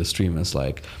we get for the stream? And it's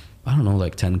like, I don't know,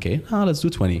 like 10K. Let's do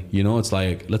 20. It's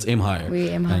like, let's aim higher. We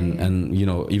aim higher. And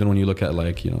even when you look at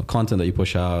like, content that you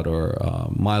push out or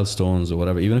milestones or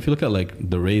whatever, even if you look at like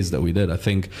the raise that we did, I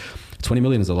think 20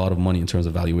 million is a lot of money in terms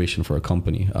of valuation for a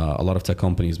company. A lot of tech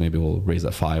companies maybe will raise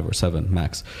at 5 or 7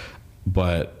 max.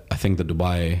 But I think the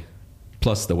Dubai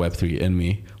plus the Web3 in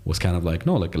me was kind of like,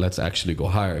 no, like let's actually go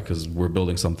higher because we're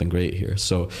building something great here.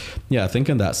 So yeah, I think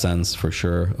in that sense, for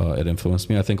sure, it influenced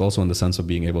me. I think also in the sense of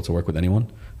being able to work with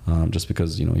anyone, just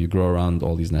because, you grow around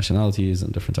all these nationalities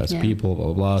and different types of people, blah,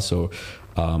 blah, blah. So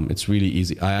it's really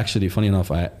easy. I actually, funny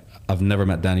enough, I've never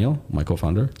met Daniel, my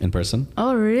co-founder, in person.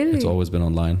 Oh, really? It's always been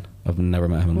online. I've never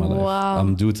met him in my life.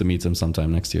 I'm due to meet him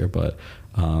sometime next year, but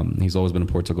he's always been in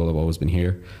Portugal. I've always been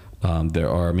here. There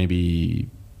are maybe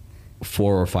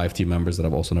 4 or 5 team members that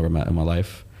I've also never met in my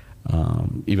life.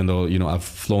 Even though, I've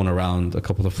flown around a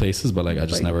couple of places, but like I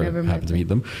just never happened to meet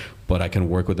them. But I can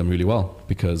work with them really well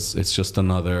because it's just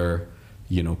another,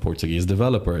 Portuguese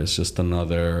developer. It's just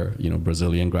another,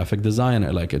 Brazilian graphic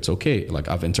designer. Like it's okay. Like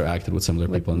I've interacted with similar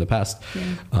people in the past.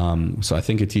 Yeah. So I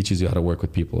think it teaches you how to work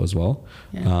with people as well.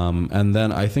 Yeah. And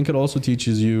then I think it also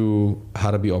teaches you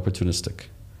how to be opportunistic.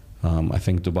 I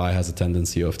think Dubai has a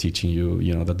tendency of teaching you,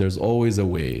 that there's always a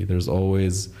way, there's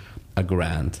always a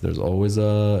grant, there's always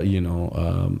a,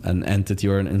 an entity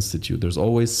or an institute. There's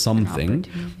always something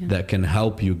that can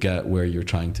help you get where you're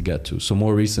trying to get to. So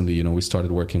more recently, we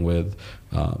started working with,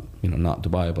 not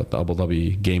Dubai, but the Abu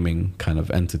Dhabi gaming kind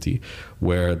of entity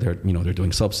where they're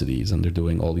doing subsidies and they're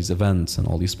doing all these events and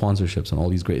all these sponsorships and all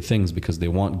these great things because they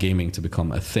want gaming to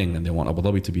become a thing and they want Abu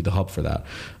Dhabi to be the hub for that.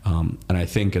 And I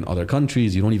think in other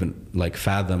countries, you don't even like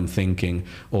fathom thinking,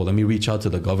 oh, let me reach out to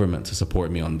the government to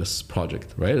support me on this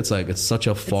project, right? It's like, it's such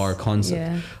a far concept.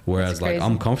 Yeah, whereas like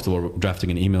I'm comfortable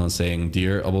drafting an email and saying,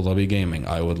 dear Abu Dhabi Gaming,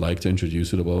 I would like to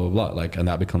introduce you to blah, blah, blah. Like, and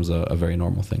that becomes a very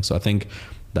normal thing. So I think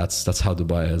that's how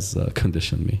Dubai has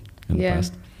conditioned me in the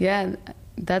past. Yeah,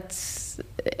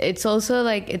 it's also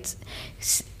like, it's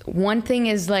one thing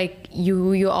is like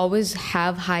you always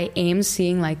have high aims,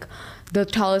 seeing like the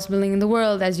tallest building in the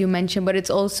world, as you mentioned, but it's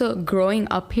also growing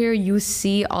up here, you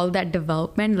see all that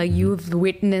development, like you've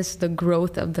witnessed the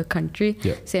growth of the country,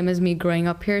 same as me growing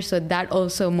up here. So that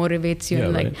also motivates you.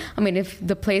 And like, I mean, if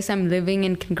the place I'm living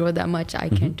in can grow that much, I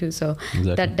can too. So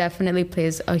that definitely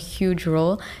plays a huge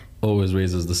role. Always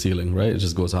raises the ceiling, right? It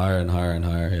just goes higher and higher and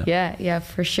higher. Yeah,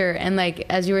 for sure. And like,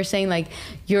 as you were saying, like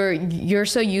you're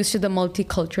so used to the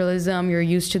multiculturalism, you're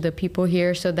used to the people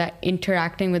here, so that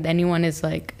interacting with anyone is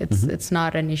like, it's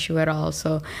not an issue at all.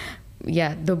 So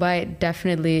yeah, Dubai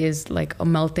definitely is like a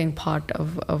melting pot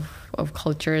of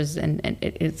cultures, and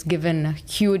it's given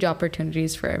huge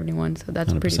opportunities for everyone. So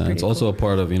that's 100%. Pretty It's also a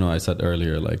part of, I said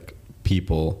earlier, like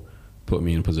people put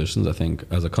me in positions. I think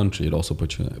as a country it also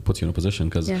puts you in a position,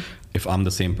 because if I'm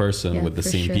the same person with the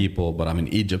same people but I'm in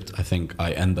Egypt, I think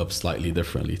I end up slightly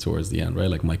differently towards the end, right?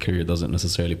 Like my career doesn't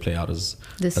necessarily play out as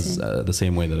the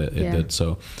same way that it did.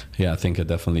 So yeah, I think it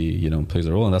definitely plays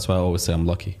a role, and that's why I always say I'm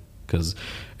lucky, because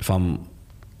if I'm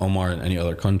Omar in any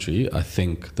other country, I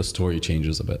think the story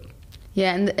changes a bit.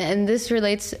 Yeah, and this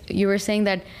relates, you were saying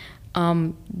that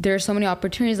there are so many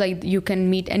opportunities, like you can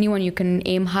meet anyone, you can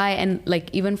aim high. And like,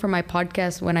 even for my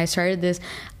podcast, when I started this,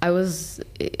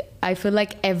 I feel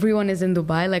like everyone is in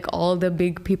Dubai, like all the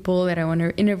big people that I want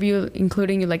to interview,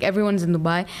 including you, like everyone's in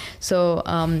Dubai. So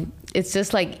it's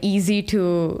just like easy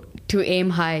to to aim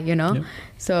high, you know? Yeah.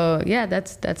 So yeah,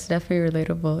 that's definitely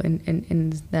relatable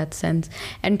in that sense.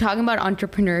 And talking about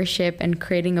entrepreneurship and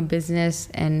creating a business,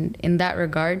 and in that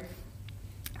regard,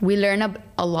 we learn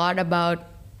a lot about,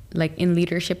 like in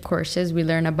leadership courses, we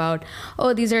learn about,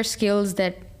 oh, these are skills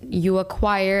that you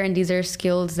acquire and these are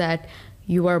skills that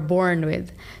you are born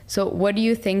with. So what do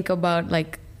you think about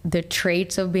like the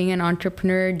traits of being an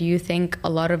entrepreneur? Do you think a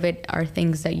lot of it are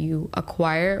things that you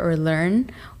acquire or learn,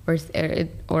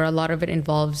 or a lot of it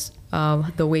involves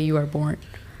the way you are born?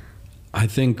 I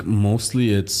think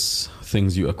mostly it's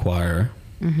things you acquire,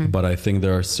 but I think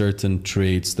there are certain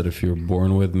traits that if you're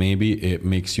born with, maybe it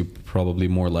makes you probably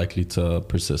more likely to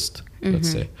persist,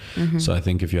 let's say. So I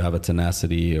think if you have a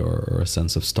tenacity or a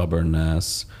sense of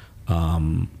stubbornness,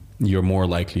 you're more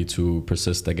likely to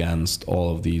persist against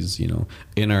all of these, you know,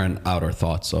 inner and outer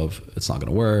thoughts of it's not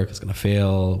going to work, it's going to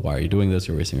fail, why are you doing this,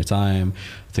 you're wasting your time.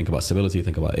 Think about stability,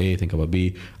 think about A, think about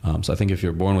B. So I think if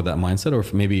you're born with that mindset, or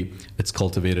if maybe it's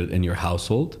cultivated in your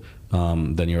household,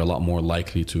 then you're a lot more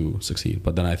likely to succeed.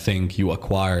 But then I think you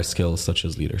acquire skills such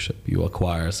as leadership. You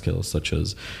acquire skills such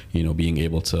as, you know, being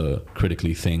able to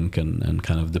critically think and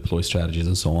kind of deploy strategies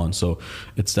and so on. So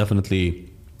it's definitely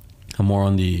more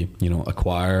on the, you know,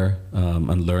 acquire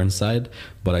and learn side.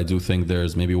 But I do think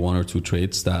there's maybe one or two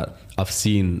traits that I've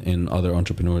seen in other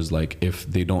entrepreneurs, like if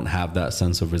they don't have that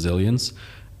sense of resilience,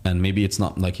 and maybe it's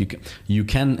not like you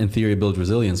can in theory build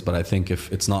resilience, but I think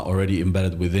if it's not already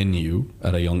embedded within you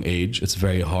at a young age, it's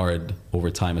very hard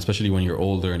over time, especially when you're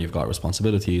older and you've got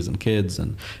responsibilities and kids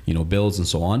and, you know, bills and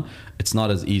so on. It's not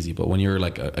as easy. But when you're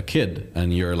like a kid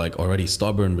and you're like already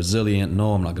stubborn, resilient,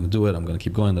 no, I'm not going to do it, I'm going to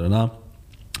keep going,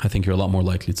 I think you're a lot more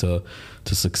likely to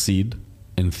succeed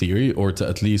in theory, or to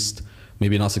at least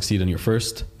maybe not succeed in your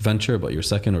first venture, but your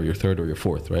second or your third or your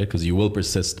fourth, right? Because you will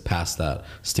persist past that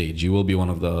stage. You will be one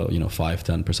of the, you know,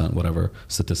 5-10%, whatever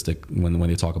statistic when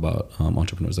they talk about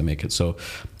entrepreneurs that make it. So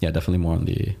yeah, definitely more on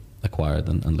the acquired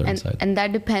and learn side. And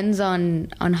that depends on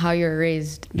how you're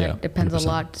raised. That depends 100%. A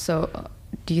lot. So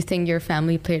do you think your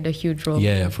family played a huge role?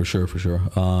 Yeah, for sure.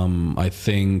 I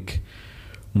think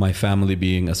my family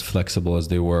being as flexible as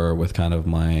they were with kind of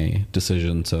my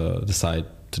decision to decide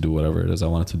to do whatever it is I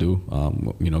wanted to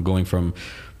do, you know, going from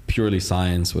purely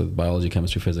science with biology,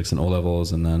 chemistry, physics in O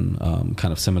levels, and then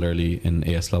kind of similarly in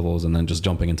AS levels, and then just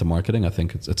jumping into marketing. I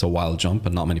think it's a wild jump,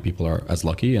 and not many people are as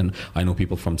lucky. And I know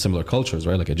people from similar cultures,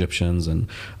 right, like Egyptians and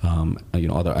you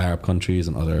know, other Arab countries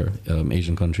and other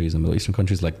Asian countries and Middle Eastern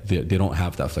countries, like they don't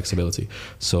have that flexibility.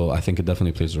 So I think it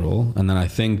definitely plays a role. And then I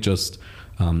think just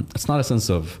it's not a sense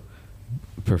of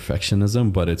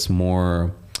perfectionism, but it's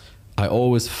more, I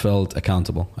always felt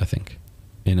accountable, I think,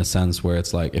 in a sense where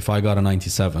it's like, if I got a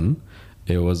 97,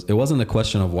 it wasn't a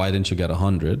question of why didn't you get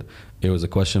 100, it was a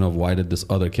question of why did this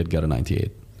other kid get a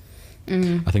 98.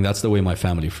 I think that's the way my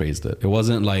family phrased it. It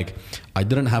wasn't like I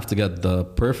didn't have to get the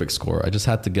perfect score, I just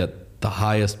had to get the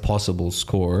highest possible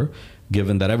score,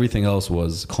 given that everything else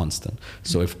was constant.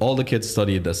 So if all the kids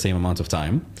studied the same amount of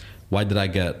time, why did I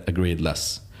get a grade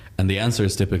less? And the answer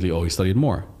is typically, oh, he studied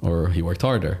more, or he worked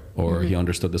harder, or he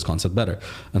understood this concept better.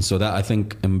 And so that, I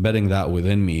think embedding that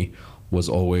within me was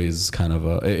always kind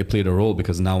of it played a role,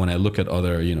 because now when I look at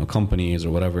other, you know, companies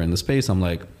or whatever in the space, I'm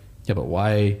like, yeah, but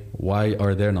why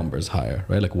are their numbers higher,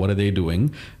 right? Like, what are they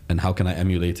doing, and how can I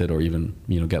emulate it or even,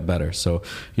 you know, get better? So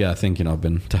yeah, I think, you know, I've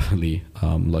been definitely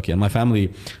lucky. And my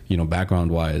family, you know,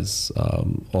 background wise,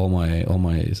 all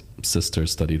my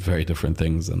sisters studied very different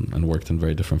things and worked in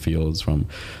very different fields, from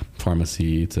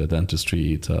pharmacy to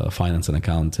dentistry to finance and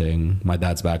accounting. My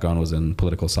dad's background was in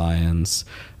political science.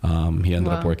 He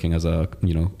ended up working as a,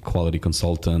 you know, quality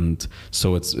consultant.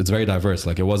 So it's very diverse.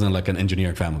 Like, it wasn't like an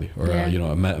engineering family or you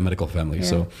know, a medical family. Yeah.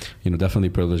 So, you know, definitely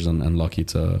privileged and lucky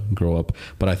to grow up.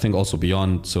 But I think also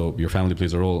beyond, so your family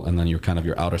plays a role, and then your kind of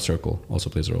your outer circle also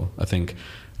plays a role. I think,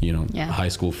 you know, high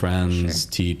school friends,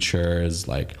 teachers,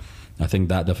 like, I think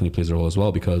that definitely plays a role as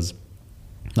well, because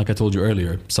like I told you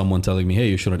earlier, someone telling me, hey,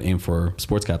 you shouldn't aim for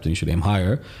sports captain, you should aim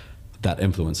higher, that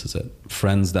influences it.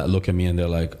 Friends that look at me and they're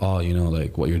like, oh, you know,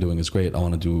 like, what you're doing is great, I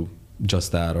want to do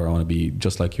just that, or I want to be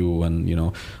just like you, and, you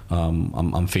know,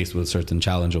 I'm faced with a certain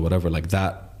challenge or whatever, like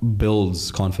that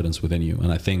builds confidence within you.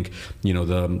 And I think, you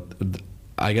know,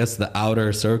 I guess the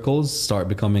outer circles start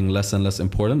becoming less and less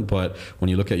important, but when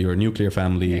you look at your nuclear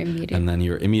family and then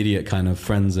your immediate kind of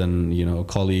friends and, you know,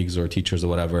 colleagues or teachers or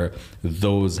whatever,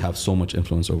 those have so much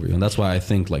influence over you. And that's why I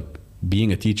think, like,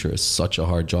 being a teacher is such a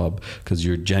hard job, because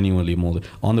you're genuinely molded.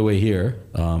 On the way here,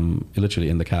 literally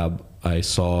in the cab, I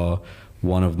saw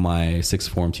one of my sixth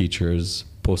form teachers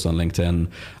post on LinkedIn,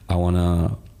 I want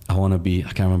I want to be,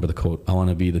 I can't remember the quote. I want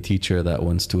to be the teacher that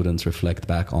when students reflect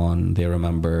back on, they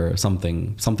remember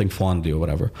something fondly or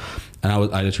whatever. And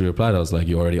I literally replied, I was like,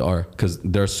 you already are. Because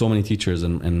there are so many teachers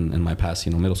in my past,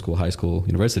 middle school, high school,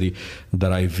 university,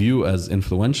 that I view as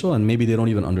influential, and maybe they don't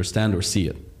even understand or see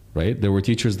it, right? There were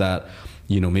teachers that,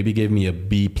 maybe gave me a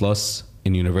B+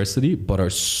 in university, but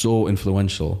are so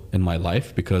influential in my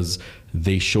life because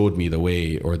they showed me the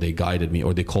way, or they guided me,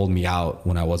 or they called me out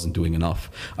when I wasn't doing enough.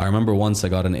 I remember once I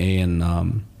got an A in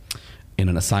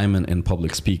an assignment in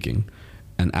public speaking.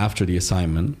 And after the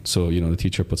assignment, so, the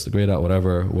teacher puts the grade out,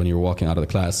 whatever, when you're walking out of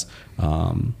the class,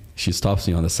 she stops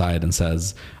me on the side and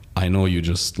says, I know you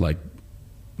just I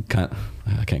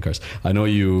can't curse. I know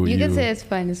you... You can say it's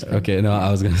fine. It's fine. Okay, no, I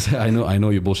was going to say, I know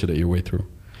you bullshitted your way through.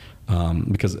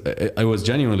 Because I was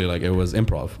genuinely it was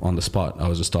improv on the spot. I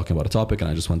was just talking about a topic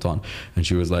and I just went on. And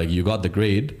she was like, you got the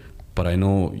grade, but I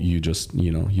know you just,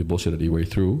 you bullshitted your way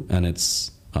through, and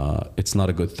it's not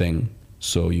a good thing.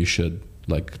 So you should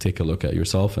take a look at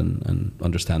yourself and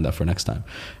understand that for next time.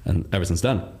 And ever since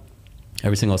then,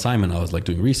 every single assignment, I was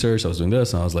doing research, I was doing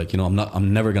this, and I was like,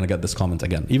 I'm never going to get this comment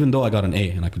again, even though I got an A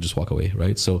and I could just walk away,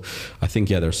 right? So I think,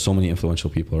 there's so many influential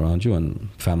people around you, and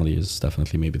family is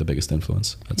definitely maybe the biggest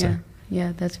influence, I'd say.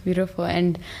 Yeah, that's beautiful.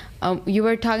 And you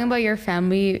were talking about your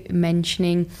family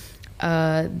mentioning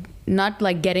not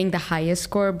getting the highest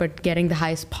score, but getting the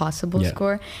highest possible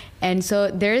score. And so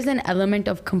there is an element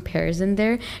of comparison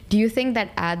there. Do you think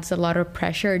that adds a lot of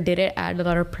pressure? Or did it add a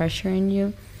lot of pressure in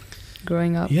you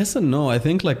growing up? Yes and no. I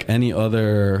think like any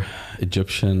other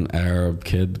Egyptian Arab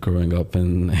kid growing up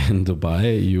in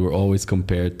Dubai, you were always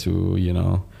compared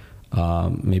to,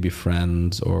 maybe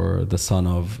friends or the son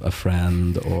of a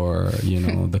friend or,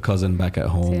 the cousin back at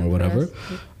home or whatever.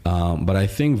 But I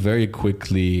think very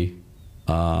quickly,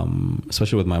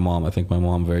 especially with my mom, I think my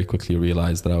mom very quickly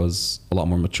realized that I was a lot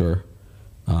more mature.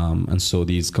 And so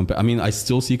these I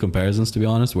still see comparisons, to be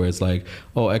honest, where it's like,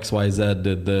 oh, XYZ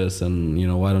did this and,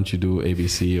 why don't you do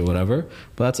ABC or whatever?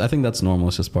 But I think that's normal.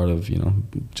 It's just part of,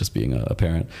 just being a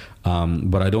parent.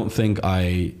 But I don't think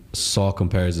I saw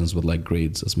comparisons with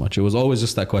grades as much. It was always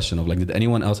just that question of did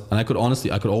anyone else, and I could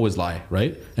always lie,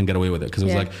 right? And get away with it. Because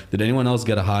it was did anyone else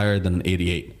get a higher than an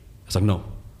 88? It's like, no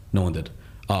one did.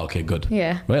 Oh, okay, good.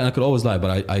 Yeah. Right. And I could always lie,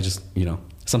 but I just,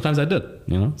 sometimes I did,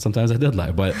 sometimes I did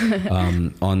lie, but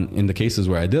in the cases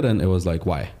where I didn't, it was like,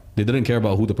 why? They didn't care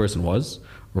about who the person was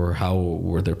or how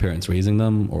were their parents raising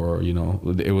them, or,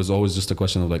 it was always just a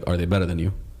question of are they better than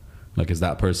you? Is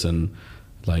that person,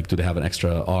 do they have an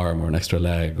extra arm or an extra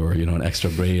leg or, an extra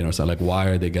brain or something? Why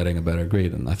are they getting a better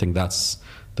grade? And I think that's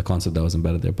the concept that was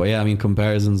embedded there. But yeah,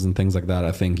 comparisons and things like that,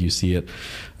 I think you see it,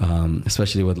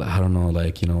 especially with, I don't know,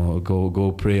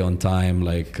 go pray on time,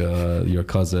 your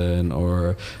cousin,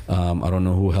 or I don't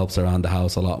know who helps around the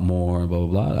house a lot more, blah,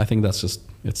 blah, blah. I think that's just,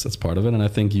 it's part of it. And I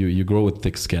think you grow with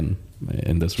thick skin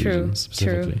in this region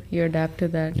specifically. True. You adapt to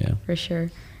that, for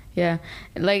sure. Yeah,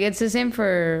 it's the same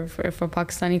for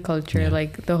Pakistani culture,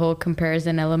 the whole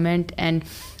comparison element, and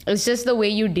it's just the way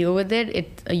you deal with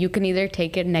it. You can either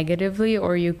take it negatively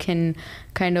or you can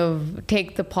kind of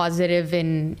take the positive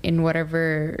in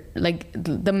whatever,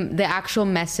 the actual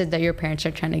message that your parents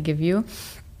are trying to give you.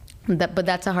 But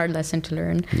that's a hard lesson to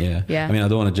learn. Yeah. I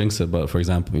don't want to jinx it, but for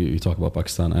example, you talk about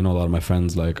Pakistan. I know a lot of my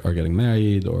friends are getting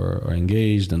married or are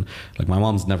engaged, and my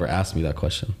mom's never asked me that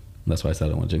question. That's why I said I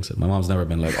don't want to jinx it. My mom's never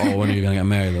been like, oh, when are you going to get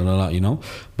married? Blah, blah, blah,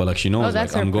 But she knows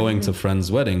I'm going to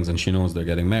friends' weddings and she knows they're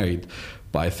getting married.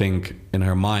 But I think in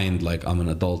her mind, I'm an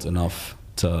adult enough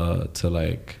to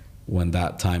when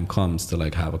that time comes to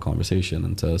have a conversation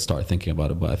and to start thinking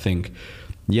about it. But I think,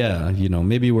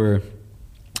 maybe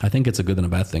I think it's a good and a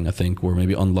bad thing. I think we're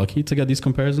maybe unlucky to get these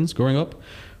comparisons growing up.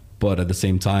 But at the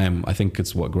same time, I think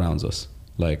it's what grounds us.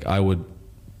 I would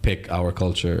pick our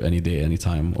culture any day, any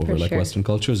time over Western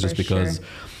cultures, just because,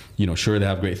 sure, they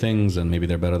have great things and maybe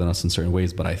they're better than us in certain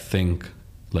ways, but I think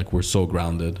we're so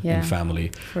grounded in family.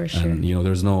 For sure. And,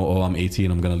 there's no, oh, I'm 18,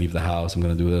 I'm going to leave the house, I'm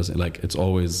going to do this. It's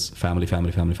always family,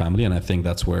 family, family, family. And I think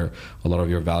that's where a lot of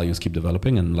your values keep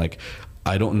developing. And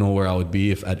I don't know where I would be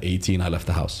if at 18 I left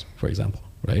the house, for example,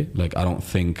 right? I don't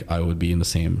think I would be in the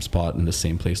same spot, in the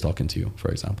same place talking to you, for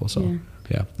example. So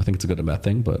yeah, I think it's a good and bad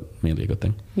thing, but mainly a good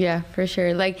thing. Yeah, for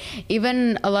sure.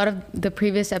 Even a lot of the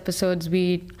previous episodes,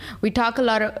 we talk a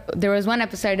lot of, there was one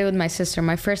episode I did with my sister.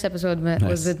 My first episode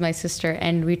was with my sister,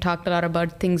 and we talked a lot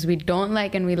about things we don't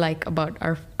like and we like about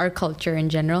our culture in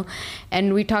general.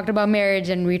 And we talked about marriage,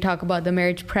 and we talk about the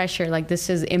marriage pressure. This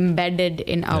is embedded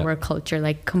in our culture,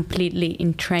 completely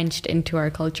entrenched into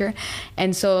our culture.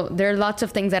 And so there are lots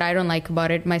of things that I don't like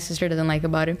about it. My sister doesn't like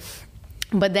about it.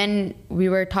 But then we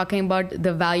were talking about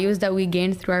the values that we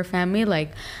gained through our family.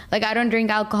 Like I don't drink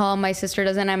alcohol. My sister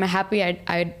doesn't. I'm happy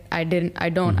I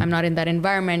don't. I'm not in that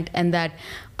environment, and that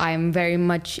I'm very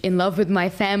much in love with my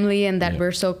family, and that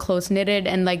we're so close knitted.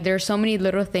 And like there's so many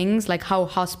little things, like how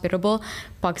hospitable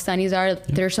Pakistanis are.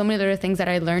 There's so many little things that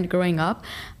I learned growing up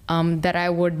that I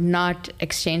would not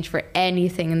exchange for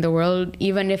anything in the world,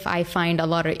 even if I find a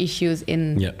lot of issues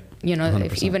in. You know,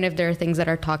 even if there are things that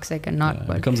are toxic and not. It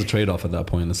becomes a trade-off at that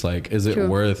point. It's like, is it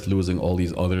worth losing all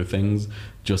these other things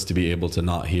just to be able to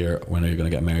not hear when are you going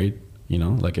to get married? You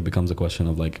know, like it becomes a question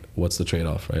of like, what's the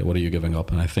trade-off, right? What are you giving up?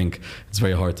 And I think it's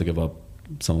very hard to give up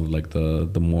some of like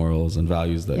the morals and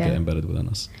values that get embedded within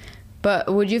us.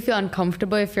 But would you feel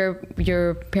uncomfortable if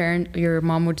your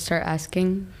mom would start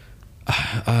asking?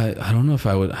 I don't know if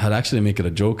I'd actually make it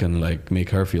a joke and like make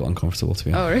her feel uncomfortable, to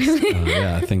be honest. Oh, really?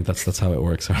 Yeah, I think that's how it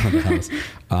works around the house.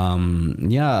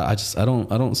 I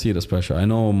don't see it as pressure. I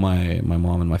know my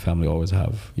mom and my family always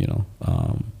have, you know,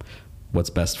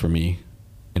 what's best for me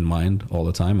in mind all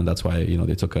the time, and that's why, you know,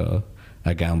 they took a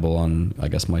gamble on, I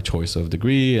guess, my choice of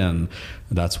degree, and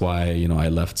that's why, you know, I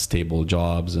left stable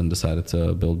jobs and decided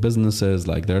to build businesses.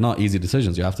 Like, they're not easy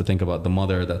decisions. You have to think about the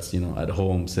mother that's, you know, at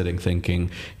home sitting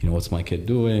thinking, you know, what's my kid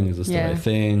doing? Is this the right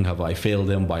thing? Have I failed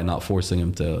him by not forcing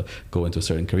him to go into a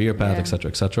certain career path, et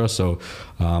cetera, et cetera? So,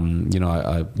 you know,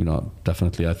 I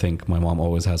definitely, I think my mom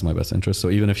always has my best interest. So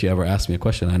even if she ever asks me a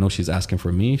question, I know she's asking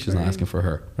for me, she's not asking for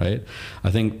her, right?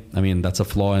 I mean, that's a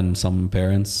flaw in some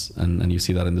parents, and you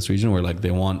see that in this region where, like,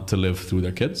 they want to live through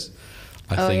their kids.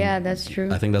 That's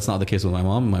true. I think that's not the case with my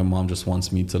mom. My mom just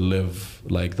wants me to live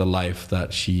like the life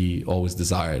that she always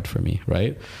desired for me,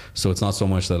 right? So it's not so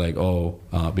much that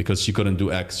like, because she couldn't do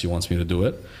X, she wants me to do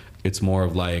it. It's more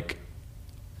of like,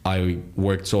 I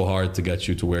worked so hard to get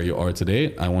you to where you are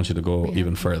today. I want you to go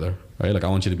even further, right? Like, I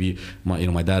want you to be,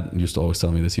 my dad used to always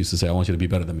tell me this. He used to say, I want you to be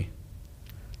better than me.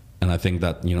 And I think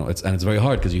that, you know, it's very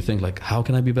hard because you think like, how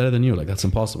can I be better than you? Like, that's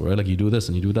impossible, right? Like, you do this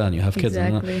and you do that and you have kids.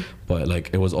 Exactly. But like,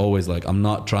 it was always like, I'm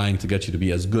not trying to get you to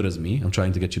be as good as me. I'm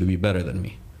trying to get you to be better than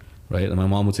me, right? And my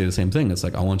mom would say the same thing. It's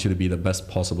like, I want you to be the best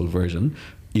possible version,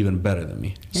 even better than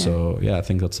me. Yeah. So yeah, I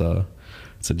think it's a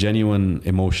genuine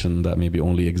emotion that maybe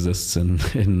only exists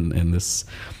in this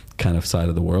kind of side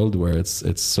of the world where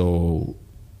it's so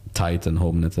tight and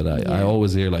home knitted. I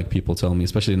always hear like people tell me,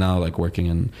 especially now, like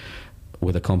working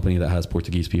with a company that has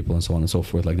Portuguese people and so on and so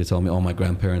forth, like they tell me, oh, my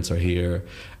grandparents are here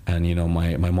and, you know,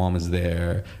 my mom is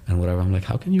there and whatever. I'm like,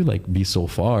 how can you like be so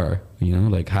far, you know,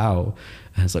 like how?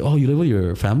 And it's like, oh, you live with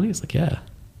your family? It's like, yeah,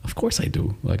 of course I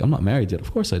do. Like, I'm not married yet.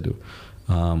 Of course I do.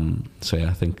 So yeah,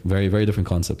 I think very, very different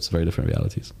concepts, very different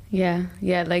realities. Yeah.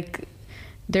 Like,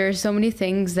 there are so many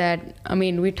things that, I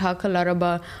mean, we talk a lot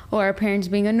about, our parents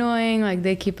being annoying, like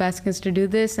they keep asking us to do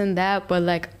this and that, but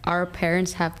like our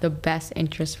parents have the best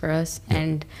interest for us. Yeah.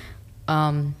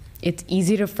 And it's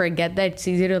easy to forget that. It's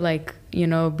easy to like, you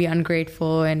know, be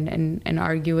ungrateful and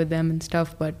argue with them and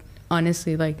stuff. But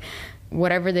honestly, like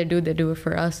whatever they do it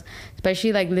for us.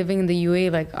 Especially like living in the UAE,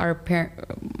 like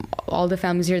all the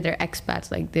families here, they're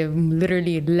expats. Like they've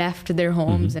literally left their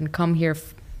homes and come here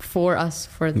for us,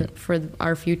 for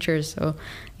our futures. So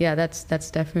yeah, that's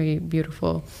definitely a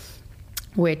beautiful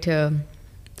way to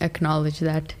acknowledge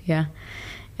that. Yeah.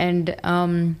 And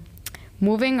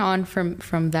moving on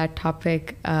from that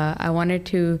topic, I wanted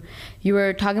to, you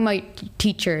were talking about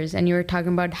teachers and you were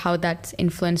talking about how that's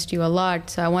influenced you a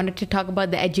lot. So I wanted to talk about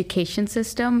the education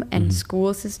system and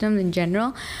school systems in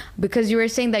general, because you were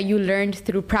saying that you learned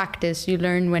through practice, you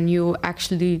learn when you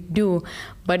actually do,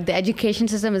 but the education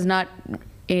system is not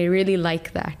really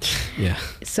like that. Yeah.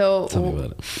 So tell me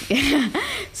about it.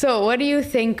 So what do you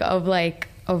think of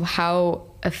how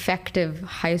effective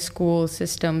high school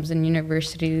systems and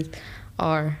universities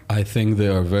are? I think they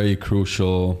are very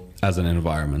crucial as an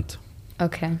environment.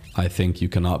 Okay. I think you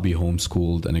cannot be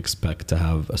homeschooled and expect to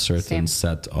have a certain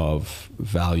set of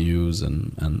values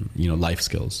and you know, life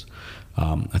skills.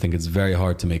 I think it's very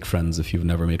hard to make friends if you've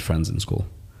never made friends in school.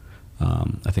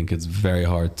 I think it's very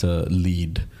hard to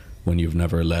lead when you've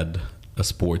never led a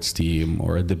sports team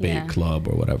or a debate club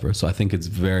or whatever. So I think it's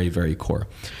very, very core.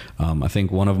 I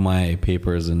think one of my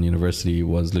papers in university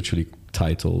was literally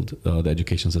titled, The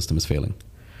Education System is Failing.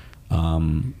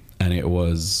 And it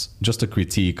was just a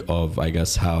critique of, I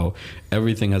guess, how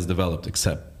everything has developed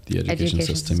except the education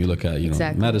system. You look at, you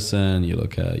know, medicine, you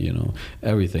look at, you know,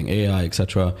 everything, AI,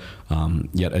 etc.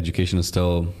 Yet education is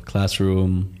still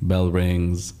classroom, bell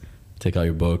rings, take out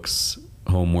your books,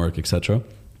 homework, etc.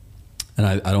 And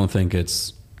I don't think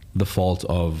it's the fault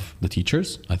of the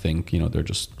teachers. I think, you know,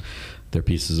 they're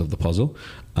pieces of the puzzle.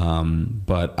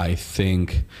 But I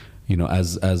think,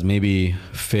 as maybe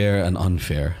fair and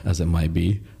unfair as it might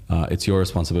be, it's your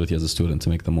responsibility as a student to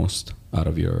make the most out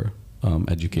of your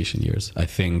education years. I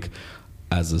think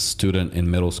as a student in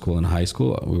middle school and high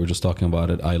school, we were just talking about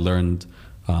it, I learned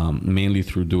mainly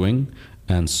through doing.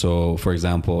 And so, for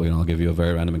example, I'll give you a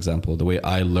very random example. The way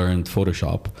I learned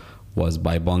Photoshop was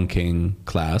by bunking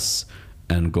class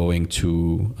and going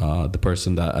to the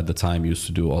person that at the time used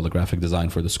to do all the graphic design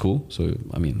for the school. So,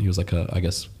 I mean, he was like I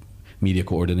guess, media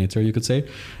coordinator, you could say,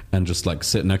 and just like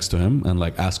sit next to him and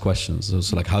like ask questions.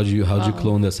 So like, how'd you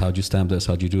clone this? How'd you stamp this?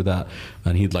 How'd you do that?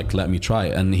 And he'd like let me try.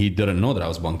 And he didn't know that I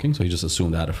was bunking, so he just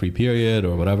assumed I had a free period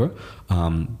or whatever.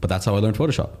 But that's how I learned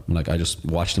Photoshop. Like I just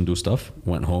watched him do stuff,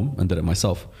 went home and did it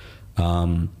myself.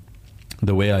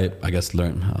 The way I guess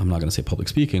learned, I'm not gonna say public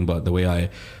speaking, but the way I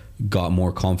got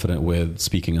more confident with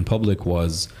speaking in public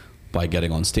was by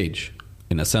getting on stage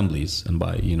in assemblies and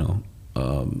by,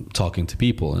 talking to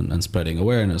people and spreading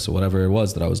awareness or whatever it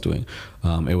was that I was doing.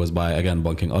 It was by, again,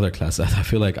 bunking other classes.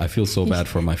 I feel so bad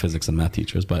for my physics and math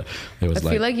teachers, but it was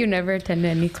I feel like you never attended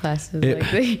any classes.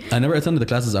 I never attended the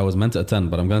classes I was meant to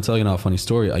attend, but I'm going to tell you now a funny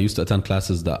story. I used to attend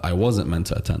classes that I wasn't meant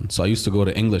to attend. So I used to go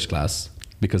to English class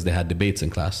because they had debates in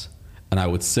class, and I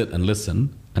would sit and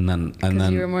listen. And then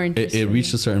you were more it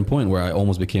reached a certain point where I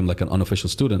almost became like an unofficial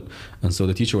student. And so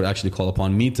the teacher would actually call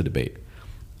upon me to debate.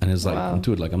 And it's like, wow,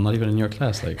 dude, like I'm not even in your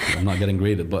class. Like I'm not getting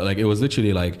graded. But like it was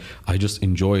literally like I just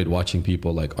enjoyed watching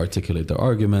people like articulate their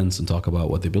arguments and talk about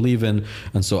what they believe in.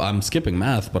 And so I'm skipping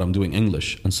math, but I'm doing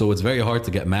English. And so it's very hard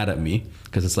to get mad at me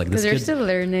because it's like this kid. Because you're still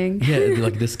learning. Yeah, it'd be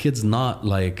like this kid's not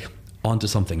like onto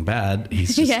something bad.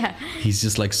 He's just he's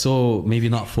just like so maybe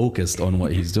not focused on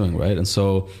what he's doing, right? And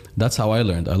so that's how I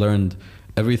learned. I learned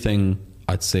everything,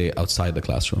 I'd say, outside the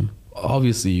classroom.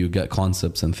 Obviously you get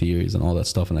concepts and theories and all that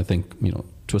stuff, and I think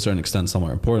to a certain extent some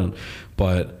are important,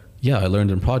 but yeah, I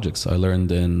learned in projects, I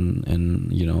learned in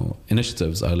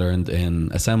initiatives, I learned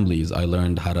in assemblies, I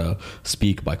learned how to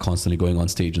speak by constantly going on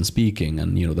stage and speaking.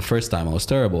 And the first time I was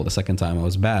terrible, the second time I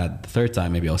was bad, the third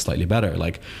time maybe I was slightly better.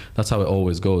 Like that's how it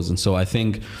always goes. And so I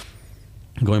think,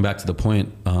 going back to the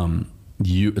point,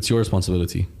 it's your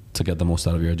responsibility to get the most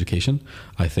out of your education.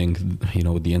 I think,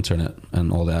 with the internet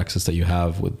and all the access that you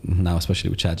have with now, especially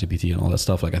with ChatGPT and all that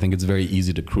stuff, like I think it's very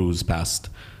easy to cruise past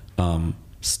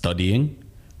studying,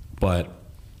 but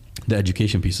the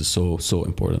education piece is so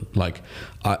important. Like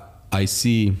I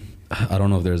see, I don't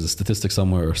know if there's a statistic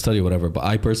somewhere or study or whatever, but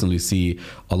I personally see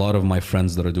a lot of my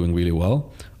friends that are doing really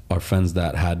well are friends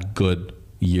that had good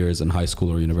years in high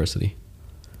school or university.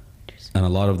 And a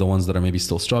lot of the ones that are maybe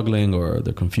still struggling or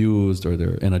they're confused or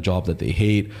they're in a job that they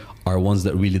hate are ones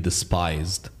that really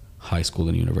despised high school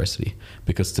and university,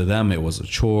 because to them it was a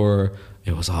chore.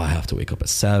 It was, I have to wake up at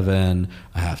 7,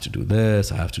 I have to do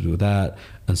this, I have to do that.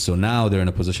 And so now they're in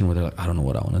a position where they're like, I don't know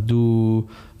what I want to do.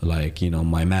 Like,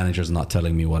 my manager's not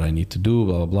telling me what I need to do,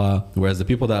 blah, blah, blah. Whereas the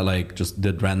people that like just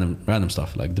did random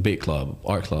stuff like debate club,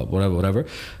 art club, whatever,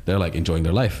 they're like enjoying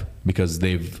their life because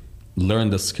they've learn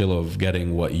the skill of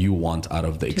getting what you want out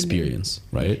of the experience,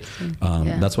 right?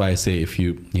 That's why I say if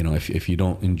you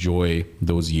don't enjoy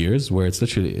those years where it's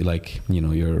literally like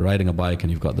you're riding a bike and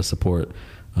you've got the support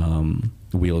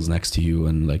wheels next to you,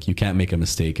 and like you can't make a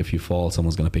mistake. If you fall,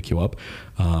 someone's gonna pick you up.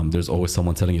 There's always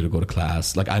someone telling you to go to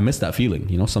class. Like I miss that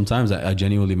feeling. Sometimes I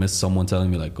genuinely miss someone telling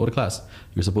me like, go to class,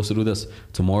 you're supposed to do this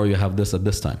tomorrow, you have this at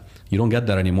this time. You don't get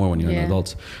that anymore when you're an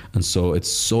adult. And so it's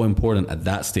so important at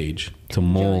that stage to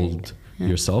mold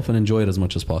yourself and enjoy it as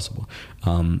much as possible.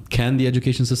 Can the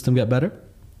education system get better?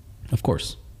 Of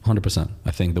course, 100%.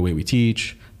 I think the way we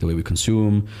teach, the way we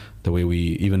consume, the way we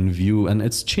even view, and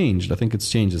it's changed. I think it's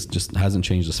changed. It just hasn't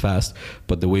changed as fast.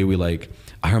 But the way we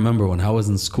I remember when I was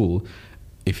in school,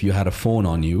 if you had a phone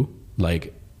on you,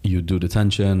 like you do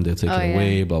detention, they take it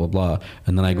away, blah, blah, blah.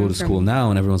 And then I go to school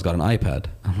now and everyone's got an iPad.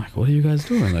 I'm like, what are you guys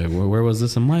doing? Like, where was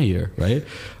this in my year, right?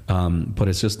 But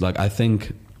it's just like, I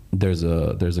think there's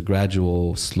a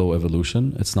gradual, slow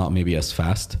evolution. It's not maybe as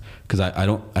fast because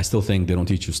I still think they don't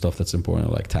teach you stuff that's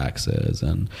important, like taxes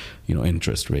and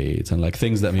interest rates and like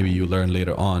things that maybe you learn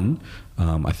later on.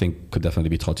 I think could definitely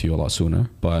be taught to you a lot sooner.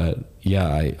 But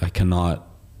yeah, I cannot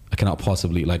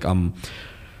possibly, like I'm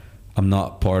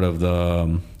not part of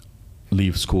the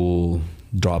leave school,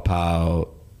 drop out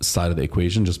side of the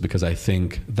equation, just because I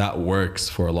think that works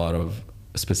for a lot of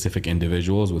specific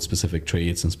individuals with specific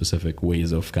traits and specific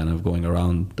ways of kind of going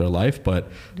around their life.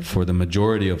 But for the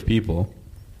majority of people,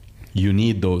 you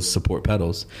need those support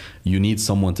pedals. You need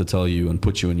someone to tell you and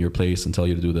put you in your place and tell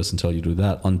you to do this and tell you to do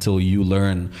that until you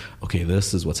learn, okay,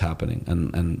 this is what's happening.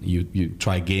 And you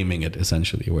try gaming it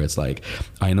essentially, where it's like,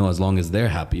 I know as long as they're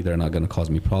happy, they're not going to cause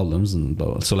me problems. And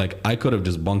so like I could have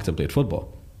just bunked and played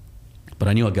football, but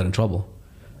I knew I'd get in trouble.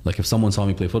 Like if someone saw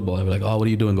me play football, I'd be like, oh, what are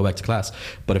you doing? Go back to class.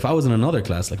 But if I was in another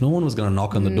class, like no one was going to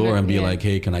knock on the door and be like,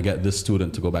 hey, can I get this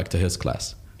student to go back to his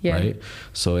class? Yeah. Right.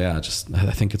 So yeah,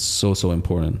 I think it's so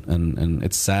important, and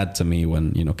it's sad to me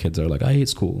when, you know, kids are like, I hate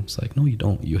school. It's like, no, you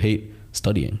don't. You hate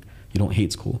studying. You don't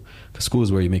hate school, because school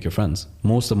is where you make your friends.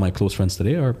 Most of my close friends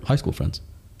today are high school friends.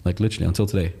 Like literally until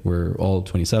today, we're all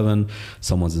 27.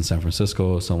 Someone's in San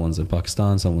Francisco, someone's in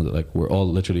Pakistan, we're all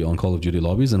literally on Call of Duty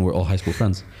lobbies, and we're all high school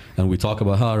friends. And we talk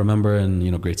about how I remember in,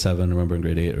 you know, grade 7, remember in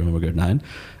grade 8, remember grade 9.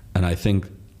 And I think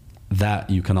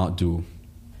that you cannot do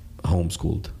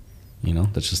homeschooled. You know,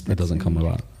 it doesn't come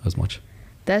about as much.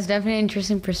 That's definitely an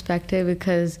interesting perspective,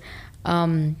 because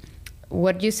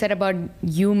what you said about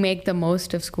you make the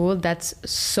most of school, that's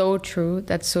so true.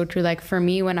 That's so true. Like for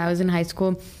me, when I was in high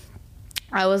school,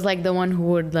 I was like the one who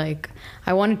would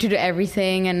I wanted to do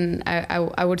everything, and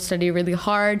I would study really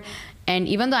hard. And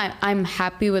even though I'm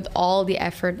happy with all the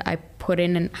effort I put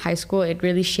in high school, it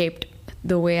really shaped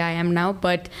the way I am now.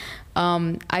 But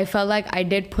I felt like I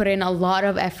did put in a lot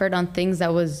of effort on things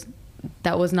that was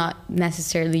not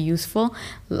necessarily useful.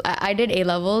 I did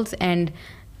A-levels, and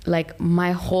like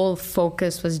my whole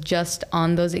focus was just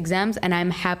on those exams, and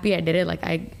I'm happy I did it. Like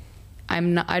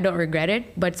I don't regret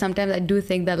it, but sometimes I do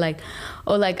think that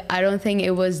I don't think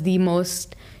it was the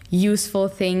most useful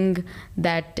thing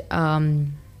that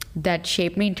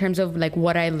shaped me in terms of like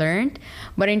what I learned.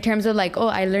 But in terms of like,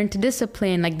 I learned to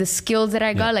discipline, like the skills that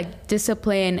I got, like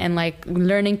discipline and like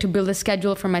learning to build a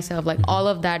schedule for myself, like all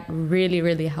of that really,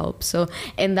 really helps. So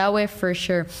in that way, for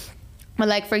sure. But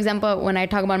like, for example, when I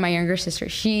talk about my younger sister,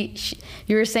 she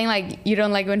you were saying like, you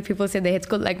don't like when people say they hate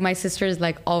school. Like my sister is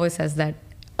like always says that,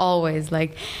 always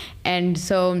like, and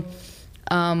so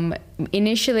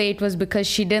initially it was because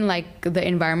she didn't like the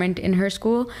environment in her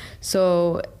school.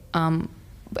 So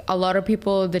a lot of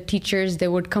people, the teachers, they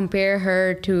would compare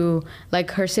her to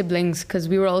like her siblings, because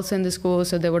we were also in the school,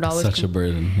 so they would always such a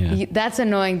burden. Yeah. That's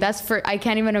annoying. I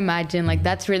can't even imagine. Like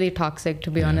that's really toxic,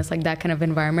 to be honest, like that kind of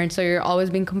environment. So you're always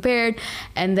being compared.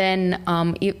 And then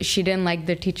she didn't like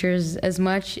the teachers as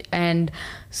much, and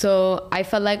so I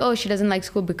felt like, she doesn't like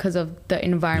school because of the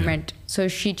environment. So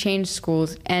she changed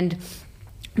schools, and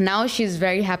now she's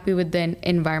very happy with the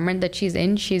environment that she's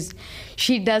in.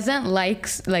 She doesn't like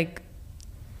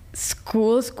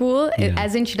school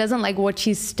as in she doesn't like what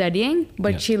she's studying,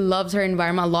 but she loves her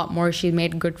environment a lot more. She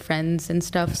made good friends and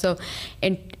stuff. So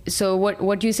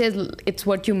what you say is it's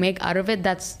what you make out of it.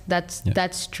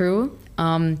 That's true.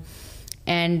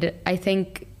 And I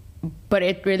think, but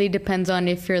it really depends on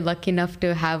if you're lucky enough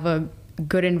to have a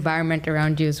good environment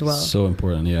around you as well. So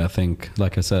important. I think,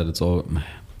 like I said, it's all,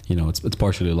 you know, it's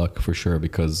partially luck for sure,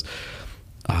 because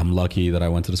I'm lucky that I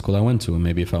went to the school I went to, and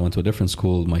maybe if I went to a different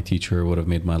school, my teacher would have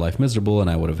made my life miserable, and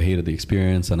I would have hated the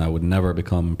experience, and I would never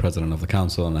become president of the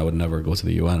council, and I would never go to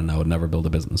the UN, and I would never build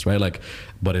a business, right? Like,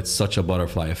 but it's such a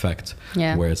butterfly effect,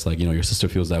 where it's like, you know, your sister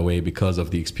feels that way because of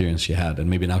the experience she had, and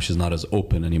maybe now she's not as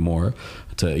open anymore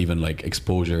to even like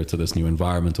exposure to this new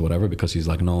environment or whatever, because she's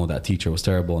like, no, that teacher was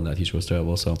terrible, and that teacher was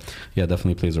terrible. So yeah,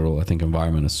 definitely plays a role. I think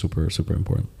environment is super, super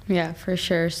important. Yeah, for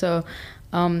sure. So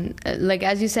like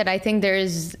as you said, I think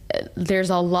there's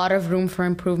a lot of room for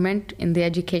improvement in the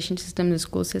education system, the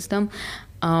school system.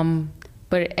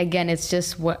 But again, it's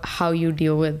just how you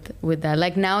deal with that.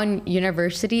 Like now in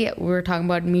university, we're talking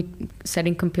about me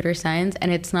studying computer science,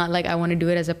 and it's not like I want to do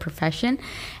it as a profession,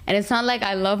 and it's not like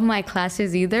I love my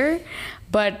classes either.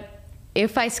 But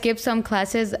if I skip some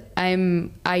classes,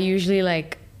 I usually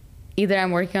like either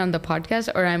I'm working on the podcast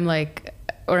or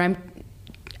I'm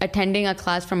attending a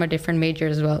class from a different major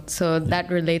as well. So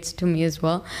that relates to me as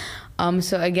well.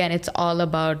 So again, it's all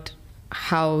about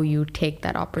how you take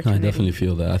that opportunity. I definitely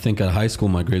feel that. I think at high school,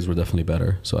 my grades were definitely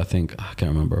better. So I think, I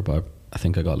can't remember, but I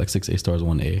think I got like 6 A stars,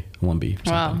 1 A, 1 B or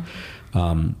something.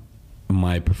 Wow.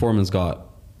 My performance got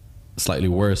slightly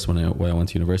worse when I went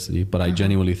to university, but I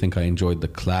genuinely think I enjoyed the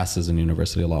classes in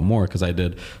university a lot more, because I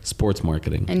did sports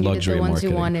marketing, and luxury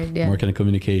marketing, marketing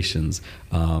communications,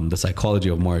 the psychology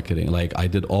of marketing. Like I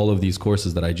did all of these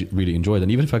courses that I really enjoyed,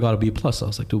 and even if I got a B plus, I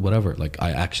was like, dude, whatever. Like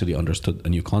I actually understood a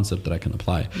new concept that I can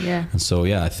apply. And so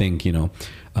I think, you know,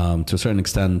 to a certain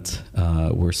extent,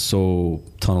 we're so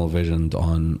tunnel visioned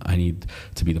on I need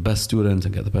to be the best student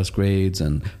and get the best grades,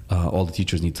 and all the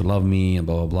teachers need to love me and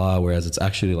blah blah blah, whereas it's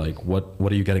actually like what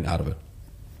are you getting out of it?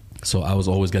 So I was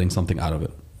always getting something out of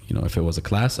it, if it was a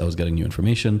class, I was getting new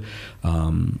information.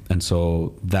 And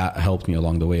so that helped me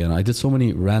along the way. And I did so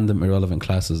many random irrelevant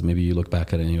classes. Maybe you look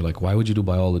back at it and you're like, why would you do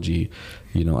biology,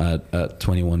 at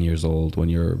 21 years old when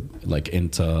you're like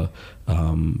into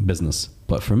business?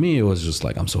 But for me, it was just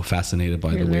like, I'm so fascinated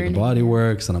by the way the body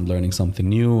works, and I'm learning something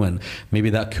new. And maybe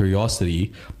that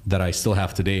curiosity that I still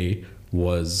have today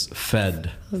was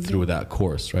fed through that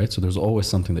course, right? So there's always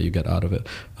something that you get out of it.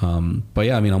 But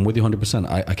yeah, I mean, I'm with you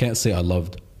 100%. I can't say I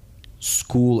loved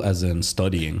school as in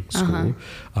studying school.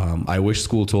 I wish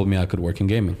school told me I could work in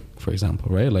gaming, for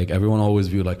example, right? Like everyone always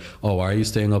viewed like, oh, why are you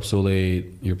staying up so late?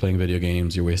 You're playing video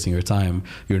games, you're wasting your time,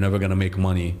 you're never gonna make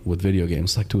money with video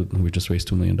games. Like, dude, we just raised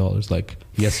 $2 million. Like,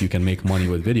 yes, you can make money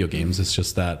with video games. It's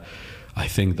just that I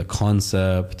think the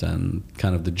concept and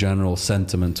kind of the general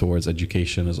sentiment towards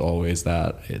education is always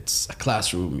that it's a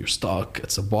classroom, you're stuck,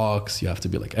 it's a box, you have to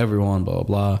be like everyone, blah,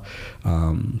 blah,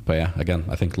 blah. But yeah, again,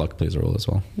 I think luck plays a role as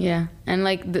well. Yeah. And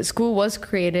like the school was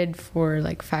created for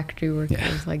like factory workers.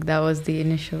 Yeah. Like that was the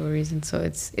initial reason. So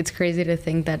it's crazy to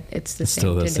think that it's same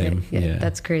still the today. Same. Yeah.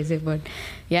 That's crazy. But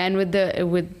yeah, and with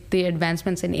the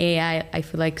advancements in AI, I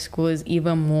feel like school is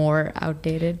even more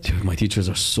outdated. Dude, my teachers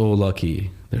are so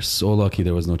lucky. They're so lucky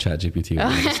there was no ChatGPT when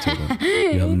I was a student.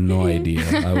 You have no idea.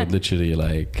 I would literally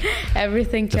like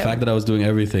everything. The fact that I was doing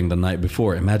everything the night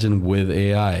before. Imagine with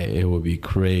AI, it would be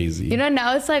crazy.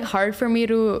 Now it's like hard for me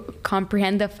to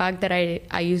comprehend the fact that I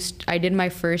did my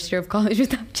first year of college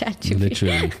without ChatGPT.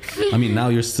 Literally. I mean, now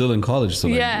you're still in college, so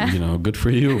like, good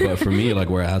for you. But for me, like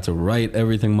where I had to write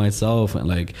everything myself, and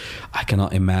like I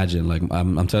cannot imagine. Like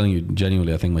I'm telling you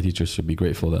genuinely, I think my teachers should be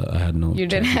grateful that I had no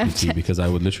ChatGPT, because I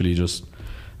would literally just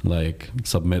like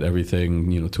submit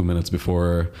everything 2 minutes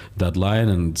before deadline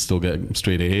and still get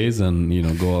straight A's and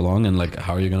go along, and like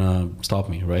how are you gonna stop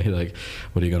me, right? Like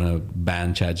what are you gonna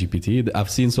ban ChatGPT?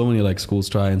 I've seen so many like schools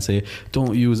try and say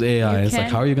don't use AI. It's like,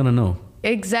 how are you gonna know?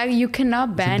 Exactly, you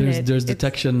cannot ban it. There's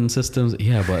detection systems,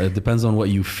 but it depends on what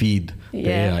you feed the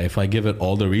AI. If I give it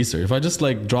all the research, if I just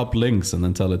like drop links and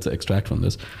then tell it to extract from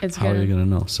this, how are you gonna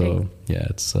know? So yeah,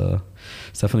 it's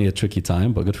definitely a tricky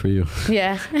time, but good for you.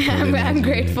 Yeah, I'm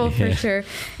grateful for sure.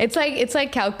 It's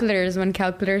like calculators. When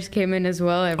calculators came in as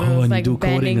well, everyone was like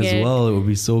banning it. Coding as well. It would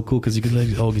be so cool because you could like,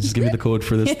 just give me the code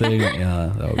for this thing.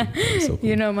 Yeah, that would be so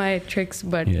cool. My tricks,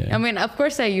 but I mean, of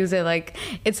course I use it. Like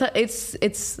it's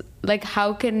like,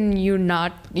 how can you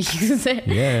not use it?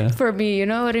 Yeah. For me, you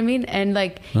know what I mean? And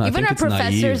like even our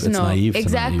professors know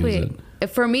exactly.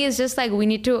 For me, it's just like we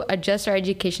need to adjust our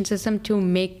education system to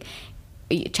make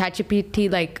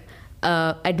ChatGPT like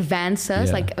advance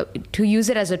us, like to use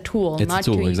it as a tool. It's not a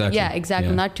tool, to, exactly. Yeah, exactly.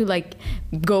 Yeah. Not to like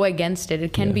go against it.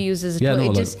 It can be used as a tool. No,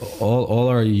 it like all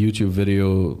our YouTube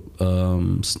videos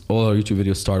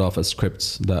start off as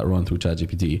scripts that run through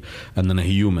ChatGPT, and then a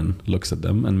human looks at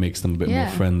them and makes them a bit more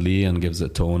friendly and gives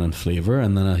it tone and flavor,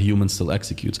 and then a human still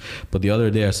executes. But the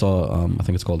other day I saw, I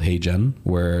think it's called Hey Gen,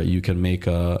 where you can make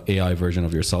a AI version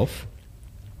of yourself,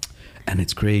 and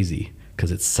it's crazy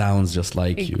because it sounds just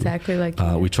like exactly like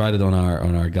you. We tried it on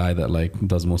our guy that like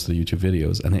does most of the YouTube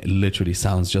videos, and it literally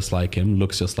sounds just like him,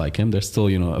 looks just like him. There's still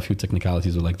a few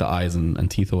technicalities with like the eyes and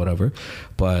teeth or whatever,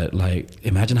 but like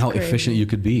imagine how efficient you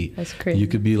could be. That's crazy. You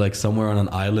could be like somewhere on an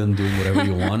island doing whatever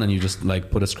you want, and you just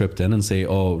like put a script in and say,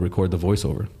 oh, record the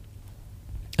voiceover.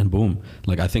 And boom.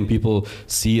 Like I think people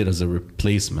see it as a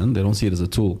replacement. They don't see it as a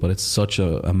tool, but it's such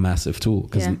a massive tool,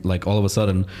 because like all of a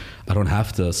sudden I don't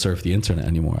have to surf the internet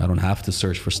anymore. I don't have to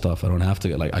search for stuff. I don't have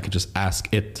to I could just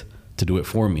ask it to do it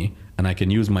for me, and I can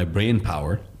use my brain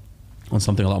power on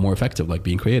something a lot more effective, like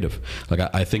being creative. Like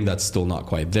I think that's still not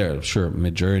quite there. Sure,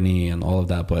 Midjourney and all of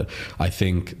that, but I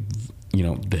think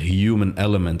the human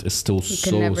element is still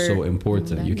so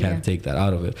important. You can't take that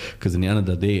out of it, because in the end of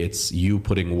the day, it's you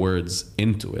putting words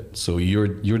into it. So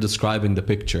you're describing the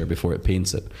picture before it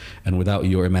paints it, and without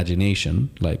your imagination,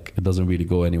 like it doesn't really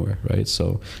go anywhere, right?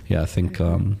 So yeah, I think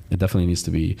it definitely needs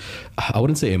to be, I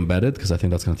wouldn't say embedded, because I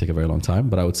think that's going to take a very long time,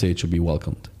 but I would say it should be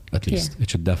welcomed. At least it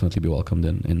should definitely be welcomed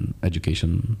in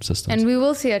education systems. And we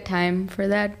will see a time for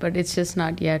that, but it's just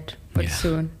not yet, but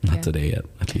soon. Not today yet,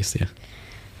 at least.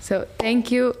 So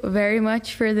thank you very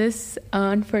much for this.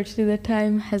 Unfortunately, the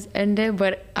time has ended,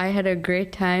 but I had a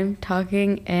great time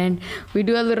talking, and we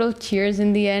do a little cheers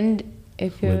in the end.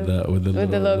 If you with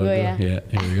the logo. Yeah, here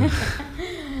we go.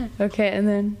 Okay, and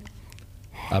then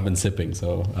I've been sipping,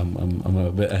 so I'm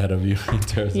a bit ahead of you in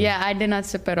terms of... Yeah, I did not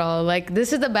sip at all. Like,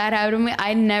 this is the bad habit of me.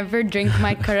 I never drink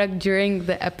my karak during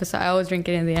the episode. I always drink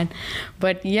it in the end.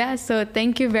 But yeah, so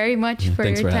thank you very much for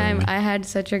your time. I had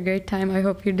such a great time. I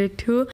hope you did too.